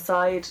the flip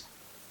side,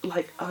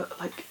 like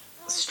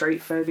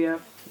straight phobia,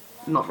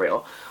 not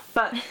real.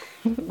 But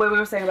when we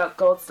were saying about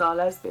gold star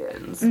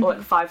lesbians or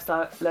like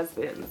 5-star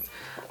lesbians,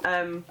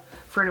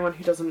 for anyone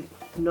who doesn't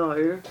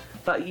know,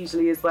 that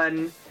usually is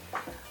when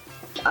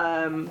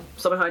someone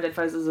who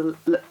identifies as a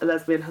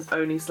lesbian has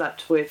only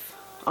slept with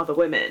other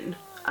women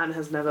and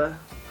has never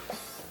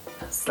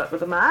slept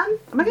with a man.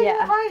 Am I getting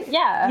that right?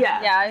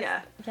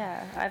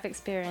 Yeah, I've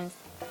experienced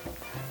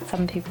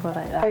some people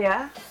like that. Oh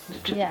yeah?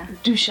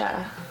 Do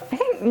share. I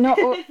think not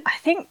all, I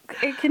think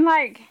it can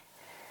like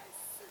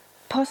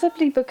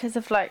possibly because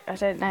of like, I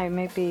don't know,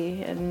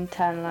 maybe an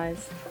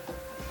internalized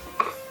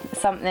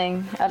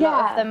something. A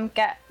lot of them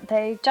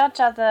they judge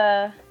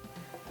other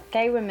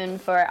gay women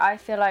for it. I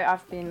feel like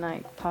I've been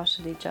like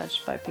partially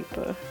judged by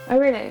people. Oh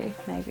really?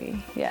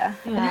 Maybe. Yeah.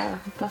 Yeah.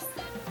 That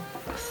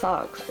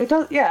sucks. It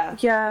does. Yeah.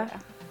 Yeah.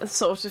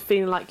 Sort of just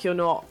feeling like you're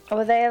not.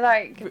 Or they're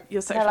like,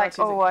 your they're like,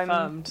 sexuality oh, isn't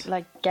confirmed. I'm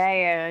like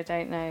gay, I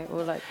don't know,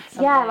 or like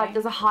something. Yeah, like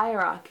there's a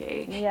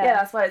hierarchy. Yeah. Yeah,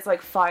 that's why it's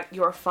like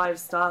you're a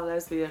 5-star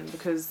lesbian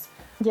because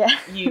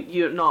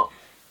you're not,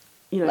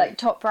 you know, like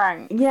top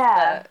rank.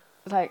 Yeah.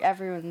 But, like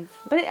everyone's.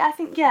 But I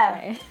think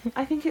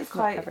I think it's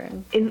quite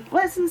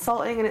it's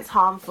insulting and it's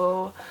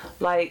harmful.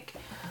 Like,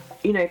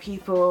 you know,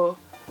 people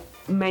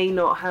may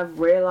not have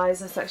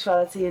realised their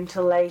sexuality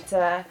until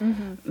later.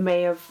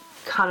 May have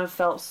kind of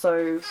felt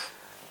so.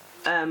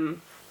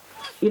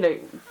 You know,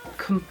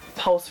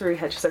 compulsory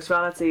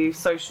heterosexuality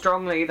so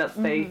strongly that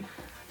they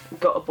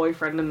got a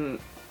boyfriend and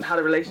had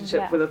a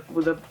relationship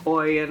with a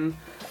boy and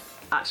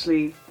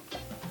actually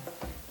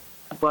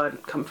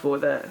weren't comfortable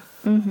with it,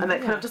 and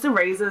that kind of just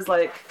erases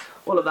like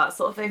all of that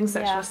sort of thing.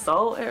 Sexual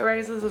assault it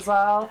erases as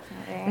well.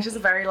 Definitely. It's just a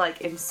very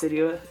like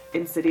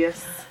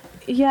insidious.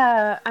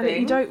 Yeah, and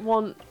thing. you don't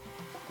want.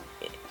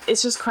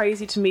 It's just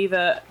crazy to me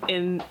that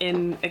in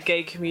a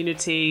gay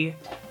community,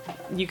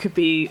 you could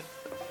be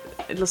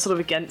sort of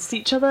against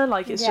each other.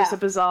 Like it's just a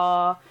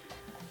bizarre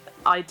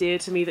idea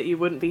to me that you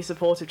wouldn't be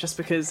supportive just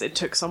because it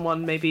took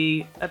someone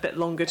maybe a bit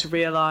longer to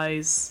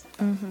realise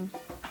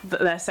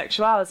their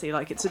sexuality.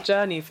 Like it's a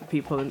journey for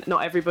people, and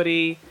not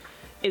everybody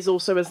is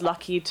also as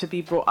lucky to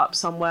be brought up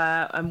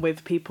somewhere and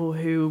with people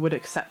who would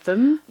accept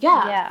them.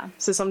 Yeah.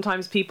 So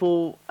sometimes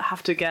people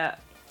have to get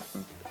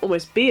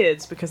almost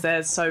beards because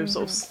they're so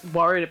sort of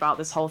worried about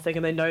this whole thing,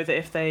 and they know that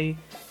if they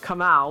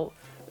come out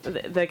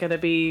they're going to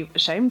be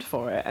ashamed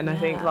for it. And I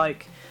think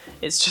like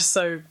it's just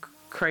so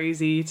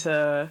crazy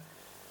to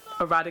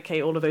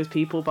eradicate all of those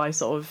people by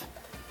sort of,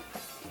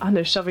 I don't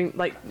know, shoving,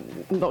 like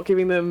not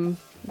giving them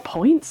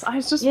points.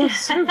 It's just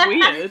so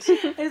weird.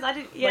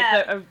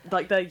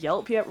 Like their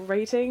Yelp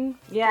rating.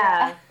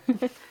 Yeah.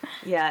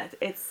 Yeah,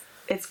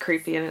 it's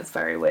creepy and it's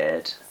very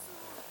weird.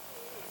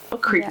 Well,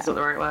 creepy's not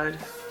the right word.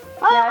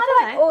 I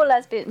feel like all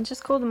lesbians,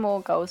 just call them all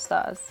gold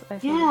stars. I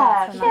think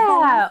that's a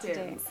nice thing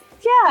to do.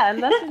 Yeah, and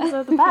lesbians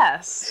are the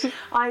best.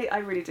 I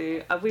really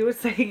do. We were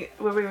saying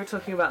when we were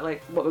talking about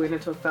like what we're going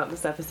to talk about in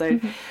this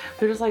episode, we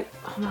were just like,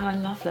 oh man, I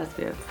love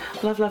lesbians.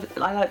 I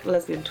like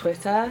lesbian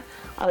Twitter.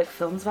 I like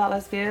films about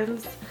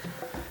lesbians.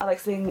 I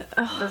like seeing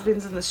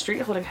lesbians in the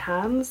street holding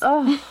hands.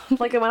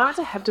 Like when I went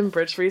to Hebden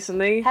Bridge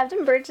recently.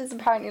 Hebden Bridge is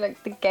apparently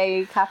like the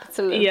gay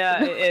capital of...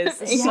 Yeah, it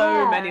is.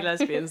 So many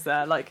lesbians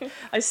there. Like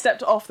I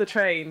stepped off the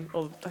train,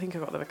 or I think I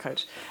got there with a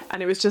coach,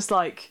 and it was just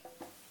like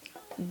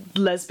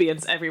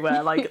lesbians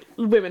everywhere, like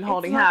women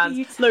holding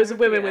hands, loads of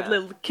women with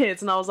little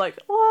kids, and I was like,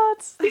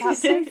 what? This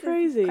is so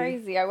crazy.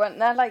 Crazy. I went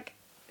there like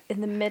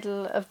in the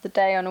middle of the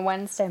day on a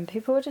Wednesday, and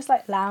people were just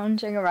like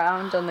lounging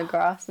around on the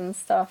grass and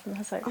stuff, and I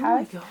was like, Oh how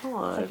my it's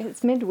god. like,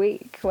 it's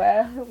midweek,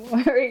 where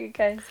are you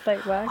guys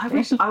like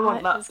working? I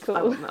want that. It's cool.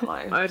 I want that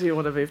life. I do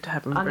want to move to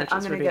Hebden I'm Bridge.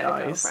 gonna It's really get a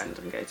nice. girlfriend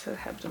and go to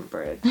Hebden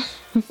Bridge.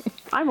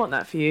 I want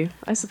that for you.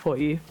 I support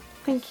you.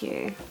 Thank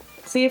you.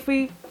 See, if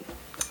we...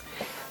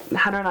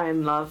 Hannah and I are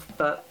in love,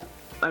 but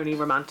only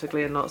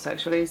romantically and not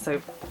sexually,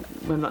 so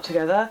we're not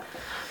together.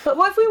 But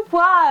what if we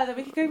were? Then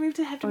we could go move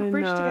to Hebden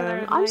Bridge together.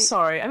 And, I'm like,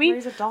 sorry. I mean,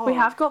 raise a dog. we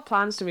have got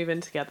plans to move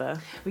in together,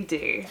 We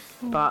do.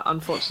 but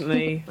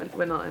unfortunately,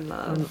 We're not in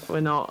love. we're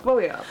not. Well,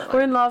 we are, but like...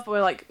 We're in love, but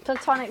we're like,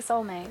 Platonic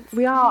soulmates.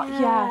 we are.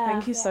 Yeah,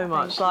 thank you so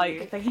much.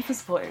 Thank you for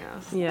supporting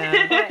us.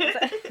 Yeah.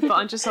 But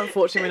I'm just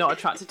unfortunately we're not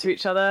attracted to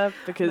each other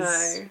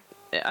because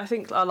No. I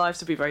think our lives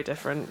would be very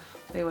different.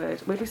 They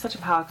would. We'd be such a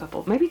power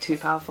couple. Maybe too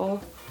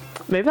powerful.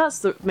 Maybe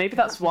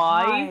that's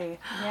why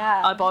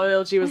Yeah. our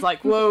biology was like,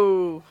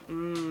 whoa,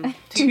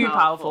 too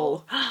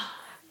powerful.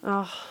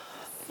 Oh,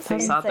 so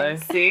sad though.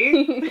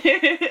 See?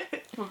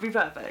 Would be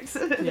perfect.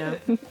 Yeah.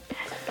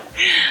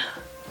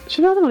 Should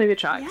we have them on your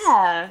tracks?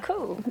 Yeah.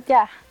 Cool.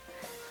 Yeah.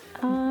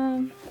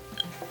 Can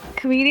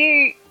we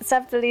do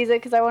Seb the Leader,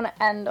 because I want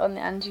to end on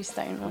the Angie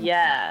Stone one.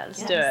 Yeah,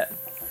 let's do it.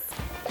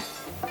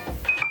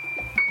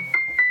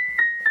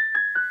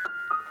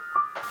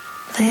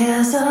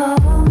 There's a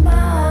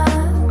woman,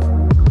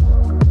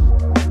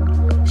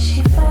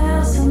 she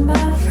fails in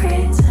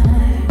every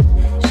time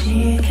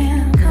she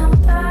can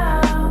come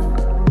down.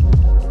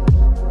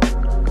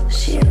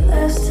 She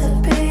lives to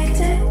be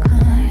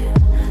declined.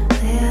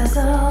 There's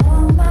a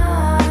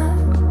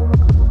woman,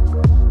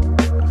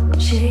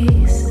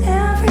 she's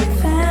every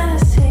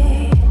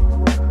fantasy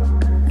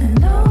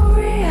and no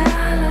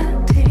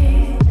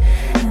reality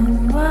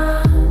in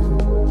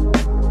one.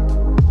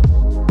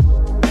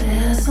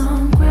 There's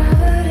some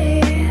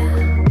gravity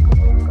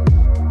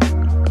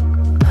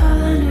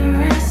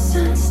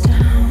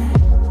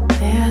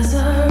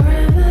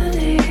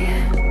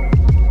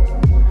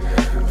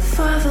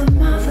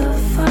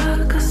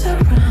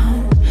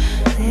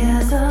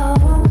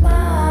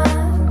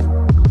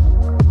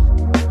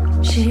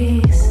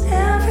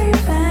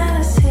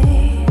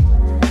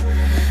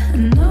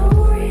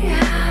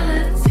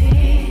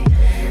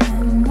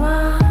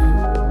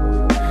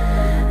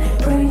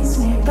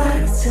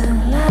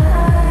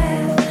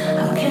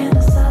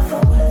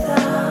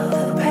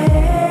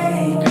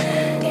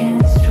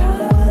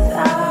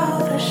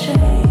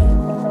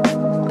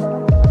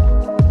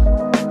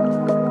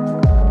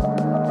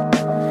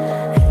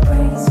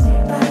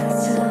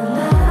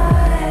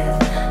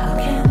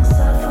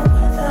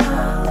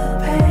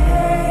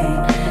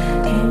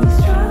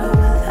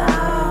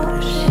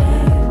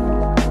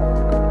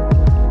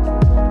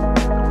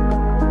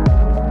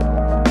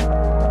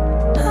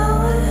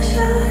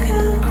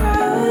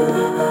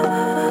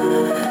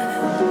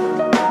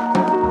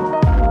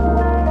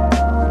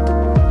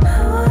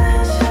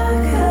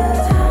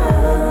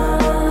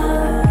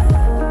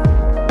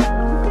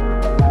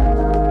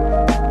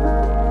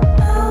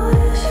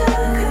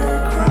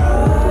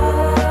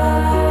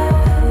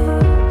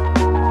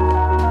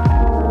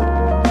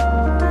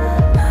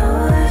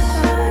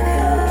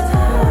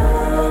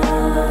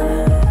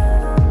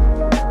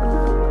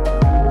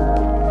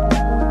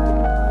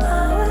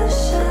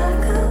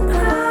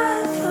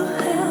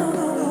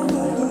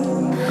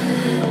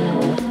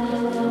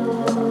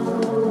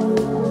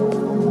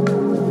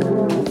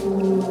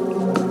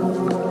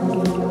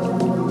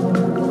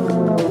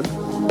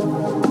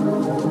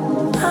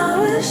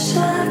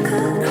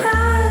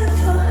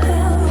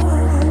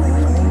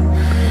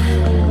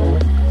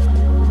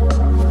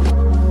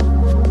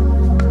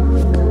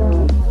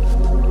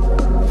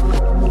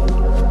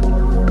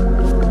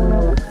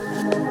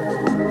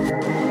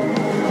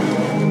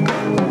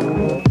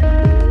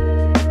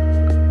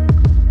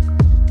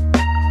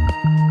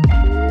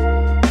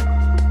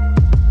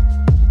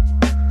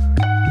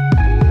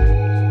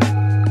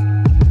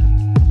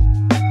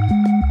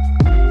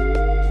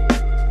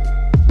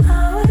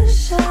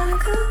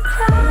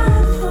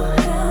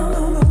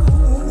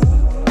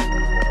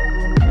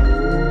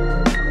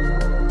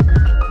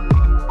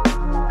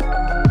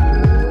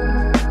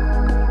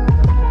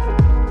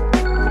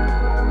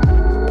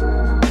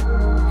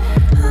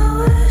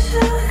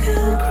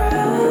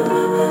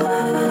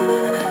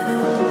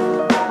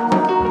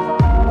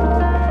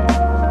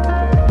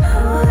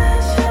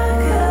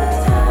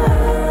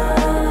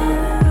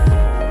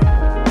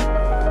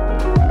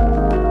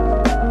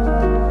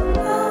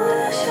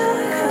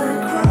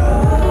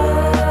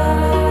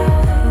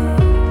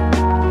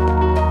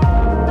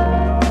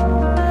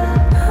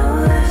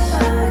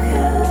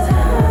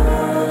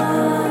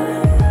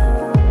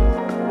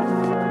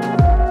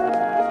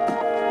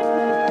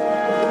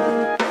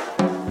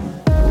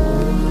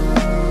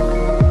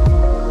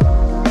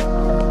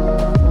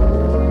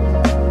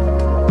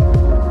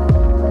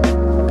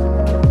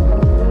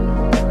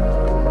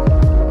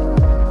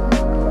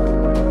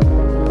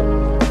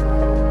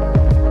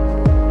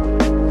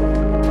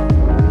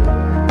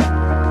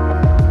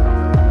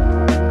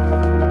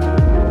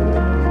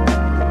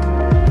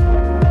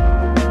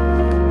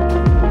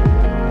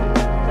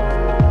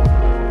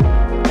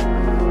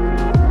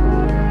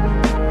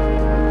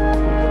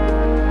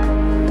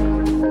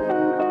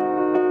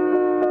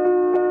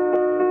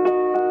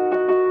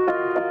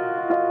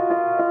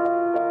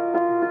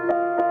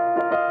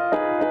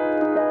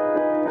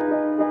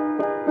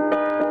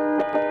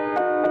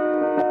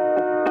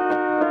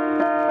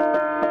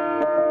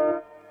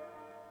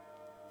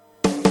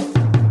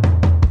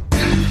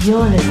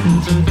You're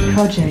listening to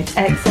Project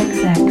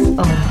XXX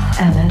on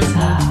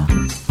LSR.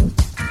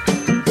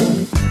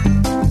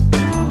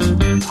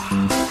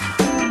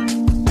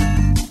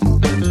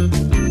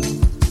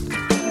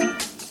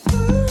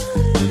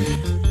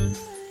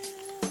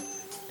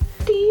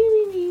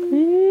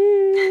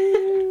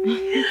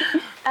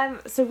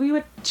 So we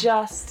were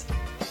just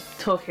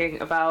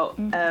talking about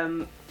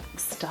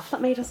stuff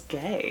that made us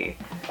gay.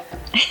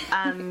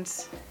 And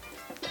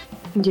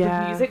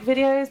the music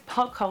videos,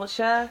 pop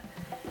culture,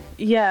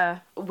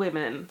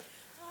 women.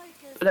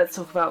 Let's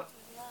talk about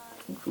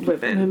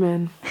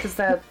women. Because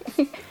they're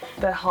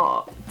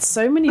hot.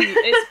 So many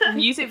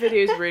music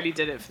videos really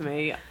did it for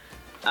me.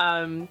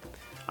 I'm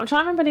trying to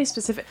remember any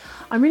specific.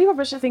 I'm really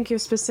rubbish at thinking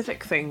of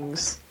specific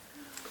things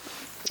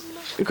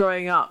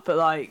growing up, but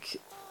like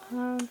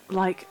I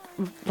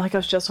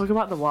was just talking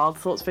about the Wild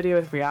Thoughts video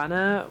with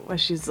Rihanna, where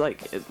she's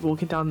like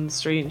walking down the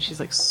street and she's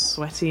like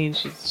sweaty and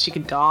she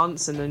can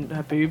dance and then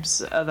her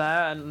boobs are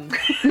there and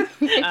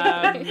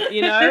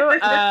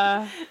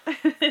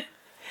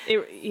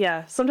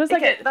sometimes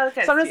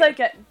I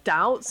get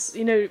doubts,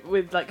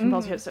 with like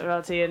compulsive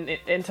sexuality and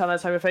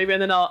internalized homophobia,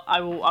 and then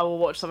I will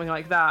watch something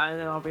like that and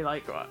then I'll be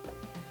like, right,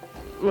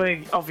 well,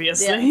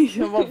 obviously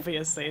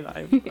that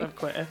I'm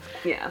queer.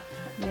 Yeah,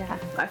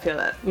 I feel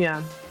it.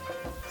 Yeah.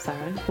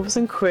 Seren, what were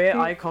some queer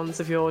icons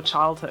of your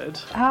childhood?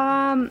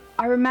 I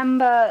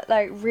remember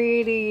like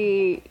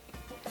really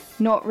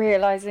not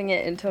realising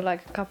it until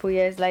like a couple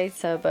years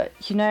later, but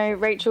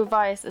Rachel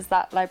Weisz is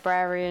that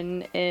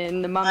librarian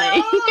in The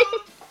Mummy.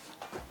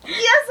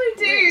 Yes, I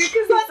do,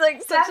 because that's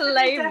like such a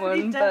lame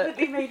one.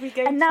 Definitely made me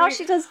gay. And now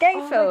she does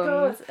gay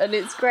films, and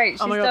it's great.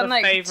 She's done The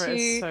like Favourite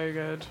is so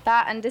good.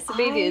 That and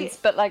Disobedience,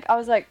 but like I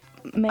was like,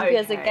 maybe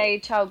as a gay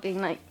child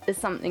being like, there's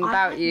something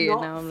about you.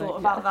 And now I'm thought like,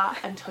 about that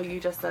until you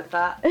just said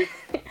that, and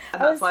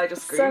that's why I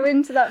just screamed. So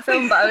into that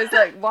film, but I was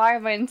like, why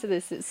am I into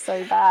this? It's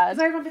so bad.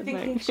 I remember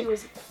thinking she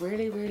was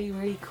really, really,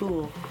 really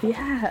cool.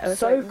 Yeah, I was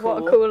so like, cool.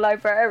 What a cool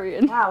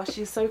librarian. Wow,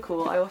 she's so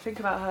cool. I will think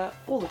about her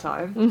all the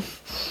time.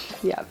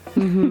 Yeah.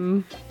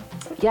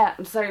 Yeah,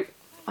 so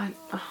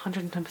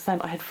 110%,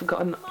 I had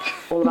forgotten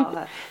all about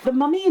her. The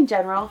Mummy in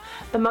general,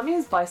 The Mummy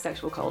is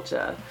bisexual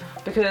culture,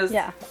 because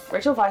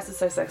Rachel Weisz is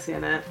so sexy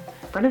in it,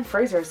 Brendan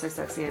Fraser is so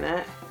sexy in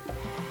it.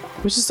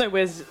 Which is so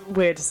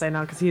weird to say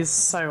now, because he is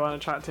so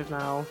unattractive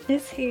now.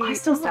 Is he? I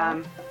still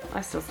stand.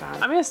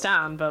 I mean, I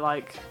stand, but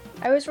like...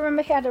 I always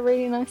remember he had a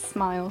really nice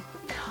smile.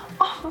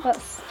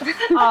 That's...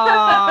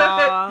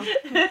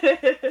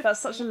 That's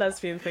such a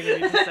lesbian thing of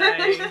you to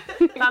say.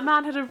 That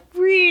man had a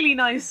really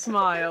nice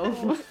smile.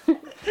 Oh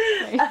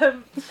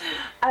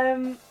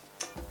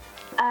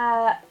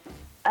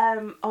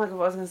my god, what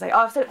was I going to say? Oh,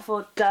 I've said it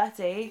before,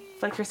 Dirty,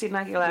 by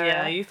Christina Aguilera.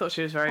 Yeah, you thought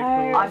she was very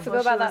cool. I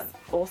forgot about that.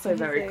 Also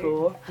very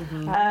cool.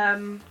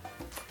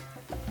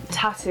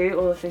 Tattoo,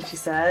 all the things she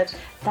said.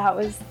 That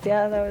was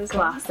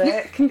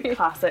classic.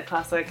 classic.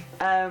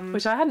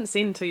 Which I hadn't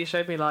seen until you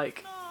showed me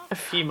like a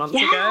few months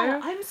ago.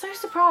 I'm so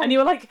surprised. And you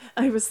were like,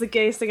 oh, it was the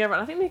gayest thing ever.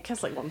 And I think we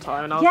kissed like one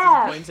time and I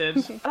was disappointed.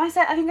 And I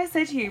think I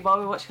said to you while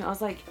we were watching it, I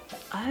was like,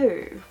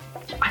 oh,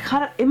 I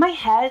kind of, in my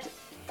head,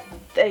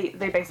 they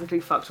basically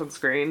fucked on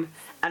screen,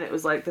 and it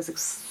was like this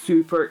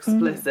super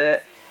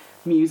explicit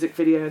music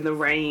video in the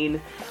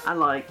rain, and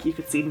like you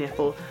could see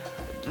nipple.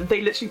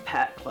 They literally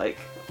peck like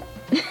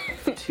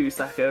for 2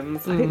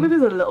 seconds. I think maybe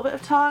there's a little bit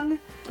of tongue.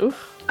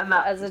 Oof. And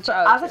that as a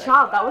child,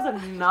 that was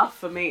enough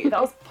for me.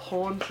 That was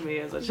porn for me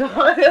as a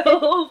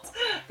child,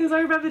 because I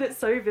remembered it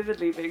so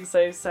vividly being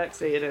so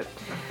sexy, and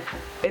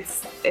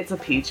it's a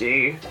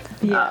PG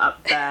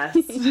at best.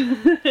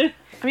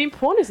 I mean,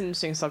 porn is an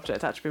interesting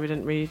subject, actually, we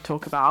didn't really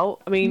talk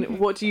about. I mean,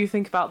 what do you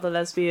think about the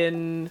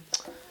lesbian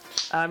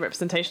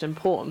representation in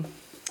porn?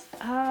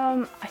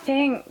 I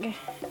think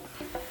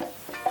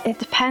it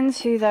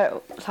depends who they're,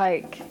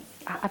 like,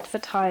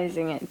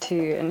 advertising it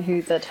to and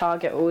who the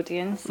target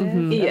audience is.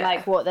 And,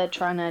 like, what they're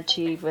trying to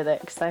achieve with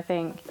it. Because I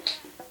think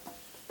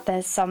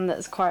there's some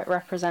that's quite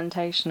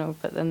representational,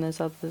 but then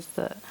there's others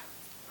that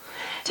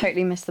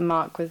totally miss the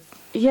mark with...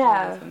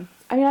 Yeah.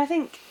 I mean, I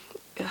think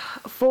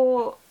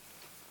for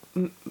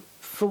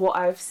what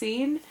I've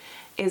seen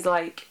is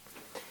like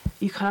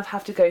you kind of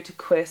have to go to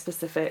queer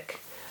specific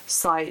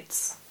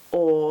sites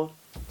or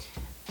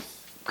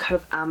kind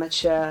of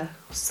amateur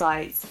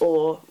sites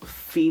or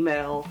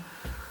female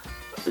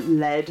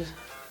led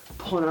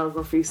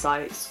pornography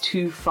sites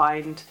to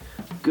find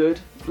good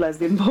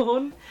lesbian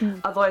porn.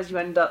 Otherwise you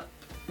end up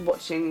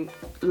watching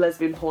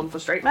lesbian porn for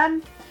straight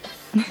men,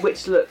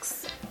 which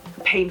looks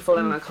painful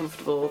and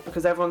uncomfortable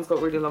because everyone's got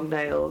really long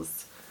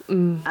nails.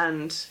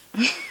 And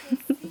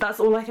that's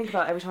all I think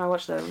about every time I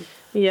watch them.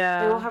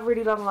 Yeah. They all have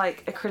really long,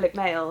 like, acrylic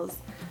nails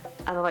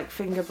and are, like,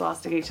 finger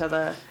blasting each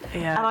other.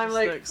 Yeah. And I'm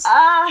like,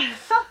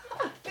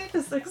 it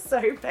just looks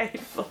so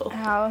painful.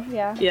 Ow,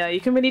 yeah. Yeah, you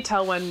can really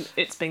tell when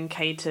it's been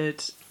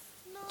catered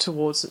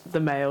towards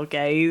the male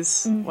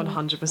gaze,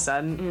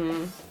 100%.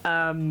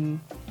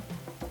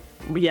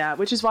 Yeah,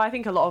 which is why I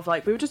think a lot of,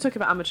 like, we were just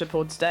talking about amateur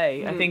porn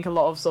today. I think a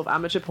lot of sort of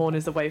amateur porn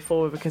is the way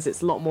forward because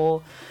it's a lot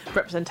more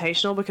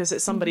representational, because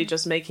it's somebody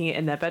just making it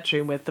in their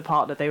bedroom with the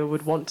partner they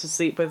would want to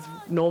sleep with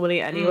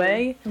normally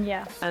anyway.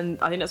 Yeah. And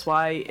I think that's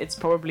why it's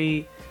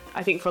probably,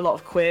 I think for a lot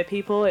of queer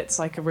people, it's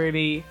like a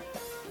really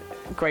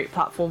great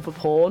platform for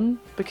porn,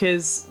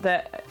 because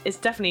it's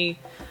definitely,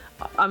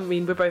 I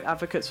mean, we're both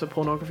advocates for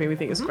pornography. We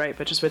think it's great,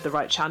 but just with the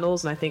right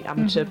channels. And I think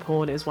amateur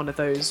porn is one of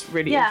those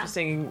really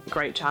interesting,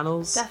 great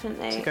channels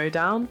Definitely. to go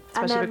down,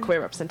 especially And, with queer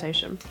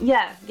representation.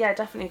 Yeah,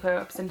 definitely queer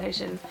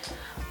representation.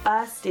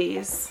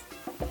 Ersties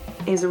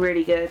is a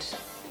really good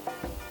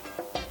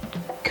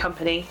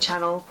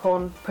channel,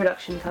 porn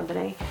production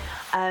company,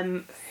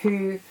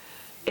 who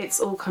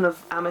it's all kind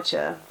of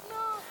amateur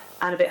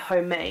and a bit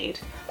homemade,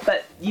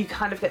 but you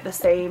kind of get the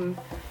same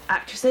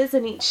actresses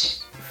in each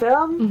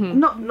film.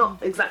 Not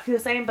exactly the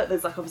same, but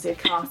there's like obviously a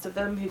cast of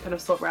them who kind of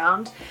swap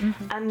round.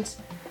 And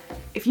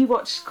if you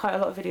watch quite a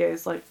lot of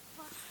videos, like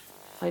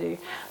I do,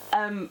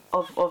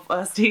 of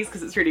Ersties,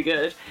 because it's really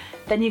good,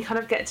 then you kind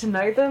of get to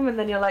know them, and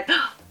then you're like,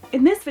 oh,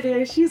 in this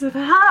video she's with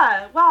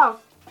her, wow,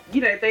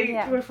 you know,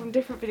 they were from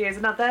different videos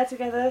and now they're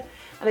together,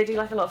 and they do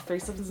like a lot of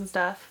threesomes and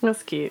stuff.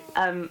 That's cute.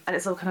 And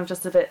it's all kind of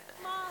just a bit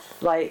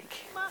like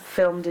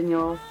filmed in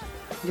your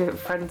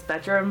friend's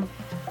bedroom.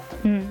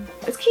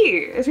 It's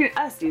cute. It's really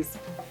Ersties.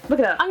 Look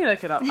it up. I'm gonna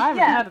look it up. I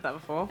haven't heard of that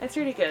before. It's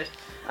really good.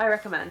 I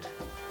recommend.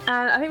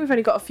 And I think we've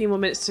only got a few more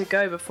minutes to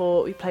go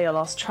before we play our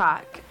last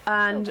track.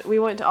 And we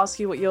wanted to ask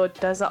you what your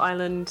desert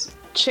island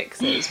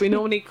chicks is. We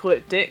normally call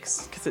it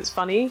dicks because it's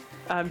funny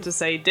to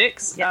say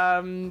dicks.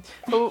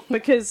 But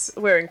because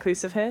we're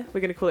inclusive here, we're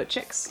going to call it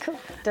chicks. Cool.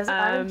 Desert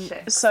island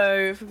chicks.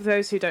 So for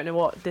those who don't know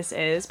what this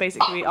is,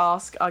 basically we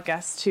ask our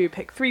guests to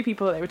pick 3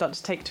 people that they would like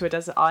to take to a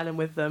desert island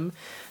with them.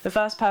 The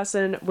first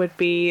person would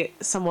be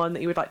someone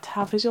that you would like to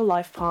have as your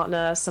life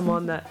partner,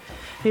 someone that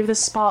maybe the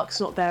spark's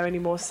not there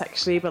anymore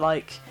sexually, but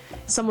like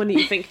someone that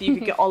you think that you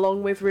could get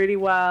along with really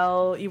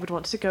well. You would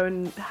want to go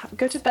and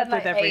go to bed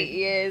Like with every 8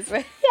 years.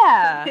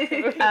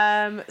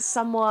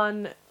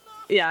 someone,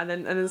 and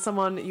then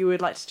someone you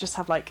would like to just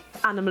have like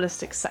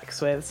animalistic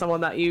sex with,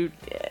 someone that you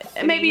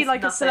maybe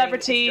like a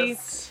celebrity.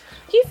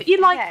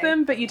 You like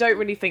them, but you don't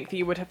really think that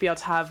you would be able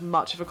to have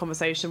much of a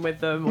conversation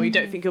with them, or you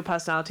don't think your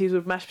personalities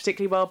would mesh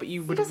particularly well, but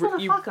you would. You just want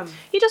to fuck them.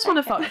 You just want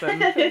to fuck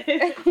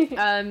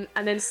them.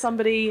 And then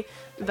somebody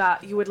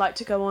that you would like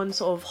to go on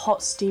sort of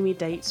hot, steamy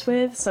dates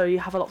with, so you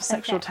have a lot of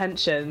sexual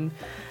tension,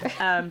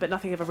 but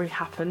nothing ever really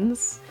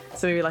happens.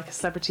 So maybe like a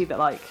celebrity that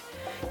like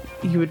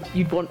you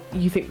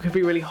think could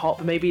be really hot,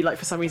 but maybe like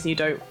for some reason you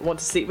don't want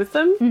to sleep with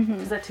them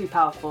because they're too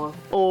powerful.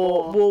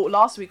 Or well,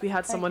 last week we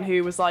had someone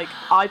who was like,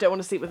 I don't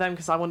want to sleep with them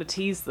because I want to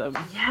tease them.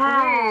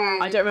 Yeah.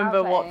 I don't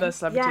remember what the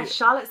celebrity. Yeah,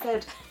 Charlotte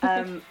said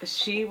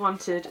she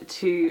wanted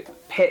to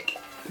pick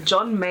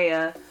John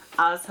Mayer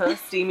as her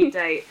steamy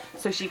date,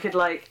 so she could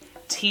like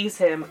tease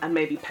him and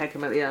maybe peg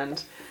him at the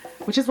end.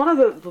 Which is one of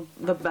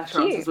the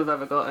better answers we've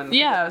ever gotten.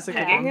 Yeah, it's a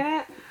good pegging one. in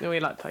it. No, we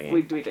like pegging.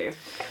 We do.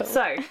 Cool.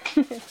 So,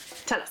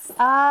 tell us.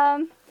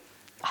 I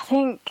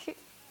think,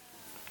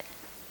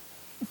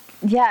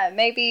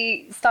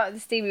 maybe start with the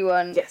steamy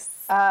one.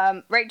 Yes.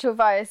 Rachel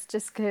Weisz,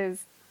 just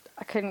because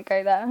I couldn't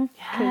go there.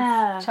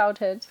 Yeah.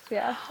 Childhood,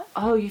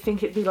 Oh, you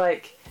think it'd be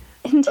like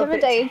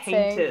intimidating.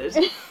 a bit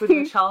tainted with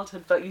your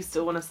childhood, but you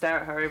still want to stare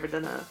at her over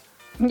dinner.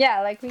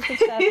 Yeah, like we could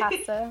share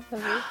pasta.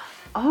 Maybe.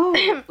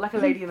 Oh, like a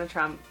Lady and the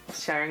Tramp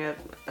sharing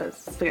a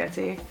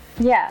spaghetti.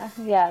 Yeah,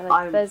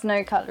 like, there's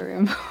no cutlery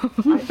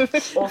involved. I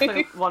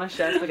also want to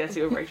share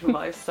spaghetti with Rachel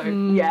Weisz, so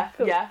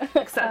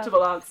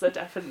acceptable answer,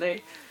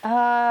 definitely.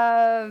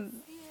 And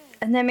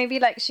then maybe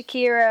like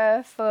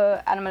Shakira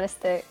for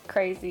animalistic,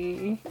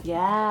 crazy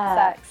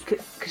sex.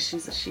 Because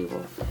she's a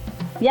she-wolf.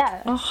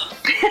 Yeah. Oh.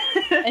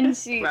 And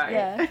she,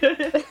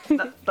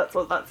 That's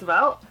what that's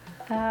about.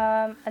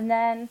 And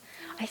then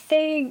I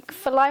think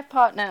for life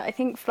partner, I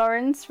think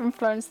Florence from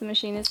Florence the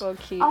Machine is well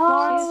cute.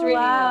 Oh, she's really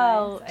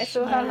wow. nice. I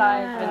saw her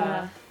live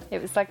and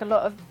it was like a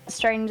lot of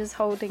strangers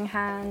holding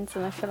hands,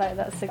 and I feel like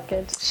that's a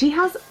good. She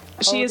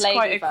is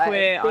quite a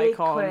queer Big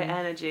icon. Queer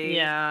energy.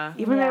 Yeah.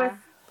 Even though I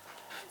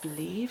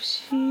believe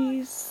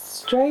she's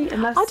straight.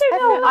 Unless I don't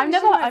know.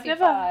 I've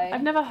bi.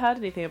 never heard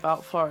anything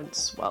about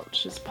Florence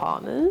Welch's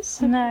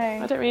partners. No.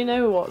 I don't really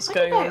know what's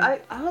going on.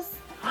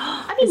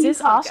 I mean, is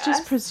this us guess.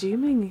 just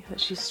presuming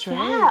that she's straight?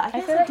 Yeah, I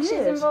feel like she's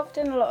involved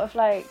in a lot of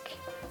like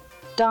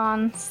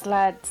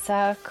dance-led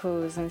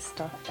circles and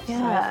stuff. Yeah.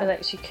 So I feel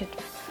like she could.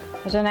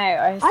 I don't know.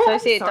 I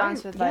associate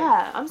dance with like.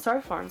 Yeah, I'm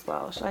sorry, Florence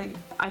Welch. I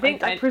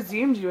think I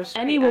presumed you were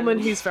straight. Any woman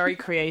who's very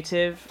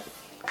creative.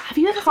 Have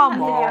you ever Come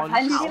seen that video of on,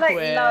 And her she house? like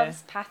queer.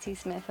 loves Patti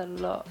Smith a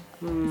lot,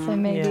 so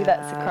maybe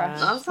that's a crush.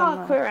 That's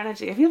not queer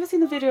energy. Have you ever seen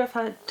the video of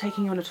her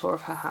taking you on a tour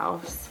of her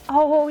house?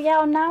 Oh well, yeah,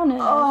 on Nowness.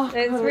 Oh,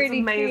 it's God, really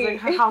amazing.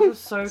 cute. Her house is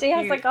so She cute.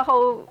 has like a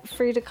whole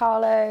Frida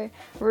Kahlo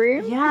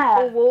room,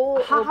 Yeah. or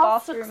wall, Her or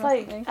house bathroom looks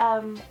or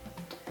something.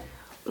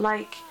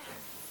 like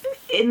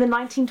in the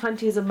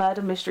 1920s a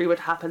murder mystery would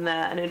happen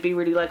there, and it'd be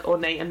really like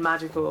ornate and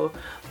magical,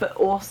 but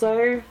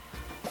also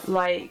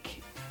like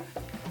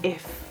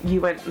if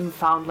you went and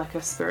found like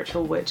a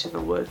spiritual witch in the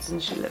woods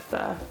and she lived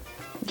there.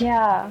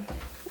 Yeah.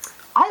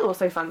 I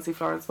also fancy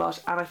Florence Welch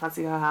and I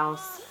fancy her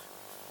house.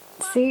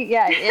 See,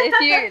 yeah,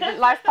 if your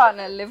life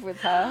partner live with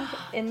her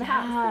in the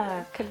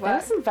house, it could There were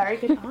work. some very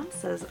good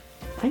answers.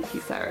 Thank you,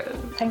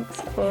 Seren.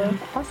 Thanks for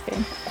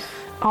asking.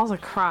 Ours are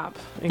crap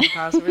in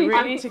comparison. We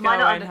really need to go Mine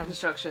are away under and have...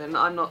 construction.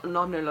 I'm no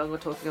longer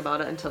talking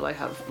about it until I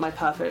have my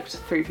perfect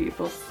 3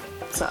 people.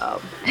 So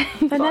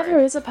There never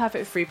is a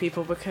perfect 3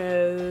 people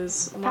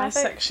because my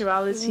Perfect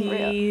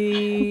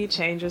sexuality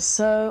changes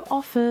so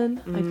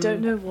often. I don't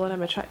know what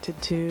I'm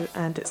attracted to,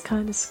 and it's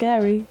kind of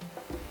scary.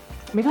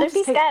 maybe I'll Don't be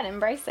just take- scared,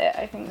 embrace it.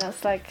 I think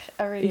that's like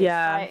a really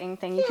Yeah. exciting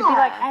thing. You could be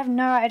like, I have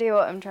no idea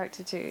what I'm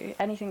attracted to.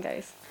 Anything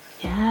goes.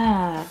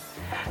 Yeah,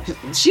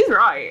 she's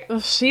right. Oh,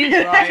 she's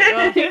right.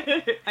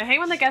 Ugh. I hate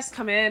when the guests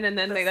come in and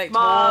then they like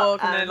smart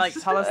talk and then like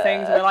tell us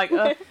things and we're like,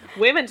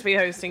 we're meant to be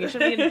hosting. You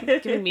shouldn't be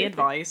giving me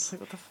advice.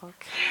 Like, what the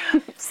fuck?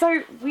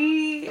 So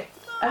we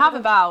I have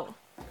about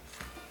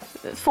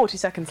 40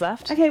 seconds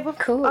left. Okay, well,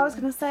 Cool. I was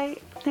gonna say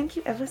thank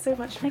you ever so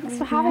much. Thanks for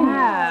being having me. here.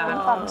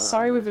 Yeah, I'm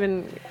sorry we've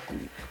been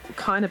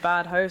kind of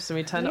bad hosts and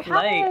we turned up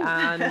late,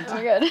 and Oh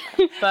my god.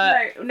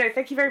 but No,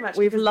 thank you very much.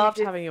 we've because loved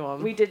we did- having you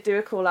on. We did do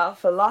a call out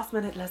for last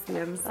minute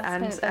lesbians,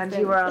 and minute and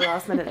lesbian. you were our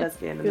last minute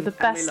lesbian. You're the and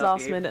we best love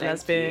last you. minute Thank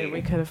lesbian you.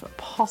 we could have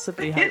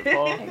possibly hoped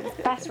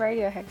for. Best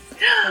radio host.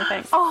 So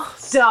thanks. Oh,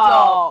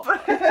 Stop.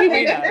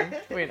 we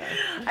know.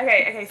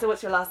 Okay, so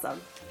what's your last song?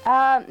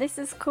 This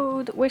is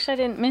called Wish I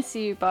Didn't Miss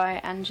You by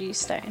Angie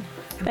Stone.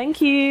 Thank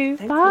you.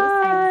 Thanks for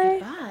Bye. listening.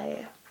 Bye.